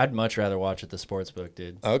 I'd much rather watch at the sportsbook,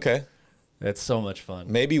 dude. Okay. It's so much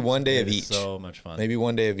fun. Maybe one day of each. So much fun. Maybe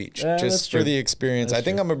one day of each. Yeah, just for the experience. That's I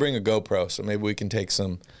think true. I'm going to bring a GoPro, so maybe we can take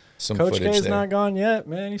some Coach footage K's there. not gone yet,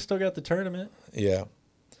 man. He's still got the tournament. Yeah.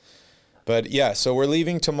 But, yeah, so we're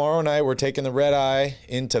leaving tomorrow night. We're taking the red eye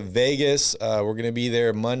into Vegas. We're going to be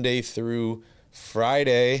there Monday through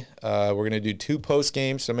Friday. We're going to do 2 post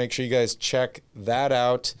games, so make sure you guys check that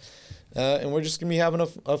out. And we're just going to be having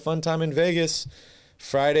a fun time in Vegas.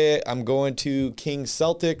 Friday, I'm going to Kings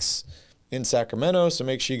Celtics in Sacramento, so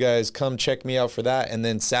make sure you guys come check me out for that. And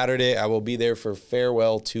then Saturday, I will be there for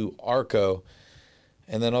farewell to Arco.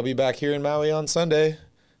 And then I'll be back here in Maui on Sunday.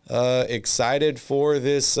 Excited for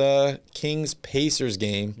this Kings-Pacers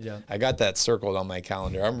game. Yeah. I got that circled on my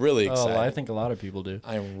calendar. I'm really excited. Oh, I think a lot of people do.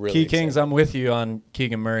 I'm really Key excited. Kings, I'm with you on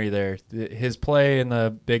Keegan Murray there. His play in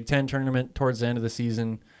the Big Ten tournament towards the end of the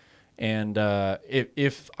season, and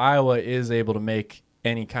if Iowa is able to make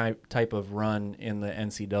any type of run in the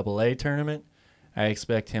NCAA tournament, I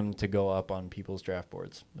expect him to go up on people's draft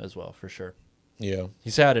boards as well, for sure. Yeah.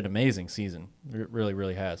 He's had an amazing season. Really,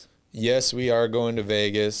 really has. Yes, we are going to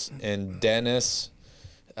Vegas. And Dennis,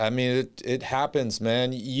 I mean, it happens,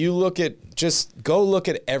 man. Go look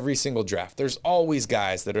at every single draft. There's always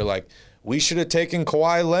guys that are like, we should have taken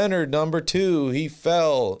Kawhi Leonard, number 2. He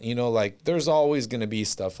fell. There's always going to be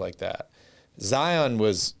stuff like that. Zion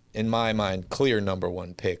was, in my mind, clear number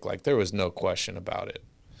 1 pick. There was no question about it.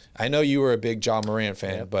 I know you were a big Ja Morant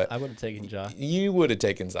fan, but I would have taken Ja. You would have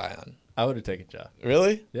taken Zion. I would have taken Ja.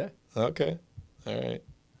 Really? Yeah. Okay. All right.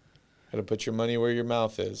 Got to put your money where your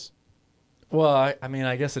mouth is. Well, I mean,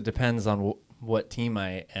 I guess it depends on what team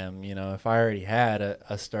I am. If I already had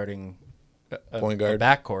a starting Point guard. a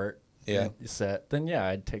backcourt Yeah. set, then yeah,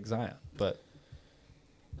 I'd take Zion. But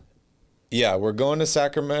yeah, we're going to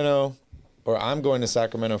Sacramento, or I'm going to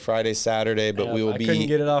Sacramento Friday, Saturday, but we will be couldn't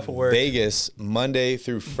get it off of work. Vegas Monday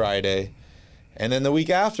through Friday. And then the week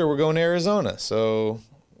after, we're going to Arizona. So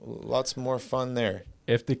lots more fun there.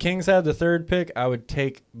 If the Kings had the 3rd pick, I would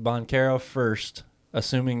take Boncaro first,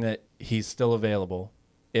 assuming that he's still available.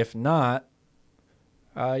 If not,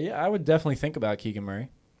 I would definitely think about Keegan Murray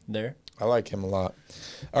there. I like him a lot.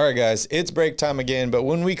 All right, guys, it's break time again. But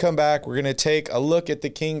when we come back, we're going to take a look at the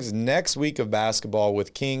Kings' next week of basketball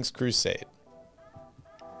with Kings Crusade.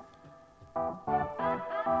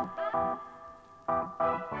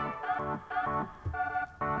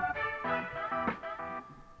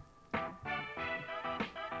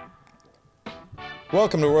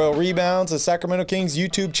 Welcome to Royal Rebounds, the Sacramento Kings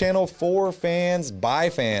YouTube channel for fans, by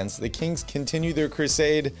fans. The Kings continue their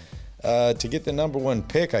crusade to get the number 1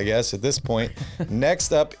 pick, I guess, at this point.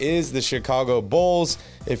 Next up is the Chicago Bulls.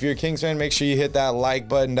 If you're a Kings fan, make sure you hit that like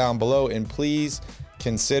button down below, and please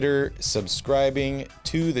consider subscribing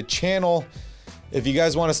to the channel. If you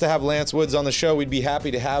guys want us to have Lance Woods on the show, we'd be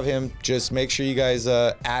happy to have him. Just make sure you guys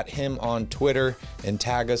at him on Twitter and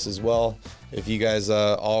tag us as well. If you guys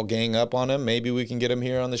all gang up on him, maybe we can get him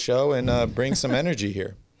here on the show and bring some energy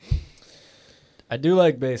here. I do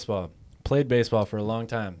like baseball. Played baseball for a long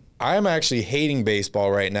time. I'm actually hating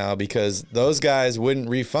baseball right now because those guys wouldn't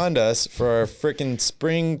refund us for our freaking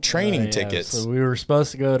spring training tickets. So we were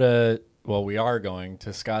supposed to go to, we are going to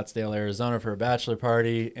Scottsdale, Arizona for a bachelor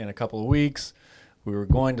party in a couple of weeks. We were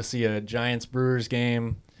going to see a Giants-Brewers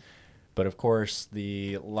game. But, of course,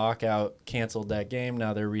 the lockout canceled that game.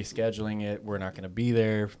 Now they're rescheduling it. We're not going to be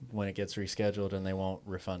there when it gets rescheduled, and they won't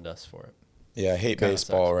refund us for it. Yeah, I hate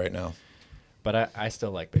baseball right now. But I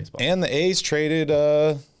still like baseball. And the A's traded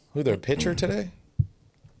their pitcher today?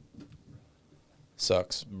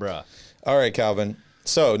 Sucks. Bruh. All right, Calvin.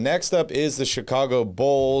 So next up is the Chicago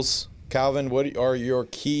Bulls. Calvin, what are your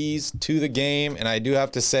keys to the game? And I do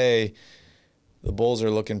have to say, the Bulls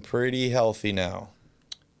are looking pretty healthy now.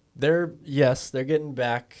 They're getting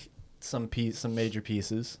back some major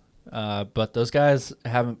pieces, but those guys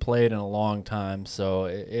haven't played in a long time, so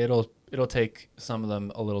it'll take some of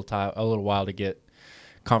them a little while to get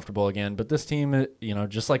comfortable again. But this team,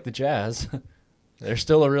 just like the Jazz, They're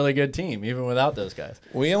still a really good team, even without those guys.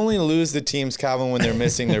 We only lose the teams, Calvin, when they're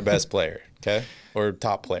missing their best player, okay? Or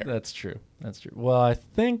top player. That's true. Well, I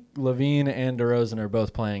think Levine and DeRozan are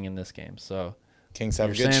both playing in this game, so Kings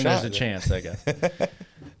have a you're good saying shot. there's a chance, I guess.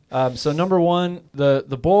 So number one,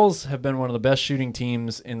 the Bulls have been one of the best shooting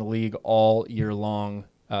teams in the league all year long.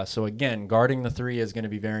 So again, guarding the three is going to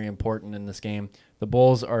be very important in this game. The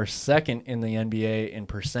Bulls are second in the NBA in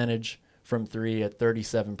percentage from three at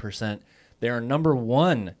 37%. They are number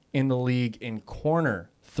one in the league in corner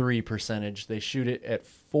three percentage. They shoot it at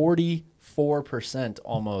 44%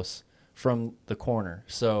 almost from the corner.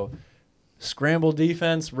 So scramble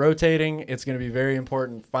defense, rotating, it's going to be very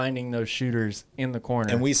important finding those shooters in the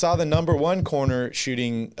corner. And we saw the number one corner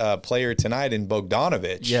shooting player tonight in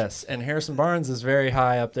Bogdanovic. Yes, and Harrison Barnes is very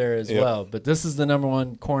high up there as well. But this is the number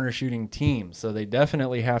one corner shooting team, so they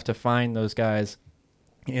definitely have to find those guys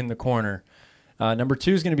in the corner. Number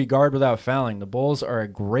two is going to be guard without fouling. The Bulls are a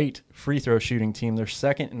great free throw shooting team. They're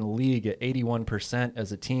second in the league at 81%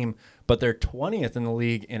 as a team, but they're 20th in the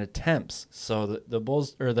league in attempts. So the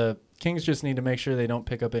Bulls or the Kings just need to make sure they don't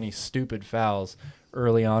pick up any stupid fouls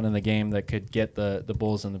early on in the game that could get the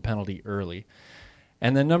Bulls in the penalty early.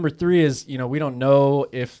 And then number three is, we don't know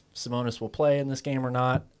if Sabonis will play in this game or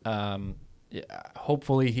not.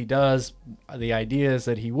 Hopefully he does. The idea is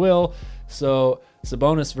that he will. So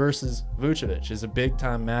Sabonis versus Vucevic is a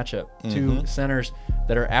big-time matchup. Two centers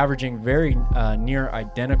that are averaging very near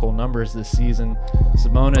identical numbers this season.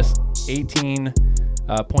 Sabonis,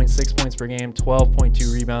 18.6 points per game,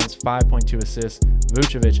 12.2 rebounds, 5.2 assists.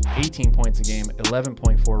 Vucevic, 18 points a game,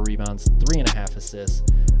 11.4 rebounds, 3.5 assists.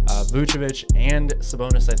 Vucevic and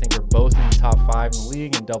Sabonis, I think, are both in the top 5 in the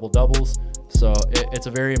league in double-doubles. So it's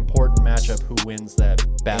a very important matchup who wins that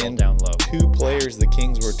battle down low. Two players the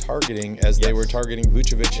Kings were targeting as they were targeting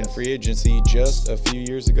Vucevic in free agency just a few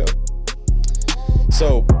years ago.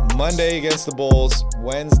 So Monday against the Bulls,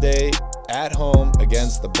 Wednesday at home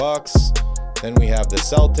against the Bucks. Then we have the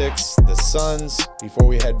Celtics, the Suns before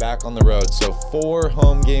we head back on the road. So 4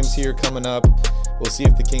 home games here coming up. We'll see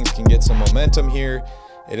if the Kings can get some momentum here.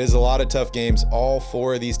 It is a lot of tough games. All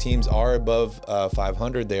 4 of these teams are above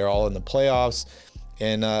 500. They are all in the playoffs.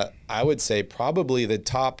 And I would say probably the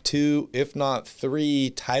top 2, if not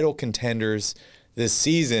 3 title contenders this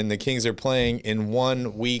season the Kings are playing in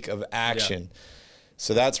 1 week of action. Yeah.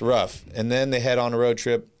 So that's rough. And then they head on a road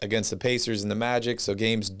trip against the Pacers and the Magic. So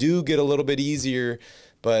games do get a little bit easier.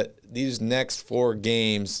 But these next 4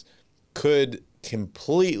 games could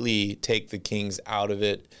completely take the Kings out of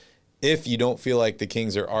it if you don't feel like the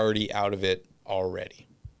Kings are already out of it already.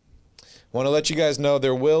 Want to let you guys know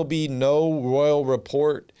there will be no Royal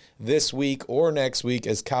Report this week or next week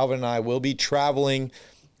as Calvin and I will be traveling.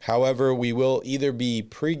 However, we will either be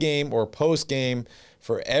pregame or postgame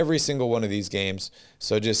for every single one of these games.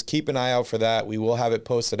 So just keep an eye out for that. We will have it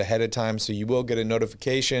posted ahead of time, so you will get a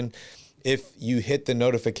notification if you hit the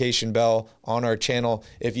notification bell on our channel.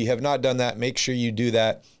 If you have not done that, make sure you do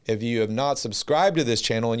that. If you have not subscribed to this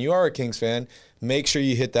channel and you are a Kings fan, make sure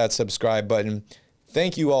you hit that subscribe button.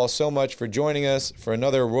 Thank you all so much for joining us for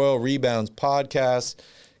another Royal Rebounds podcast.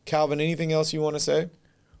 Calvin, anything else you want to say?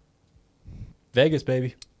 Vegas,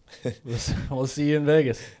 baby. We'll see you in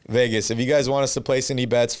Vegas. Vegas. If you guys want us to place any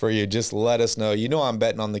bets for you, just let us know. You know I'm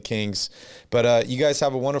betting on the Kings. But you guys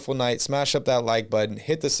have a wonderful night. Smash up that like button.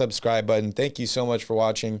 Hit the subscribe button. Thank you so much for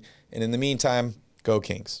watching. And in the meantime, go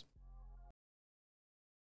Kings.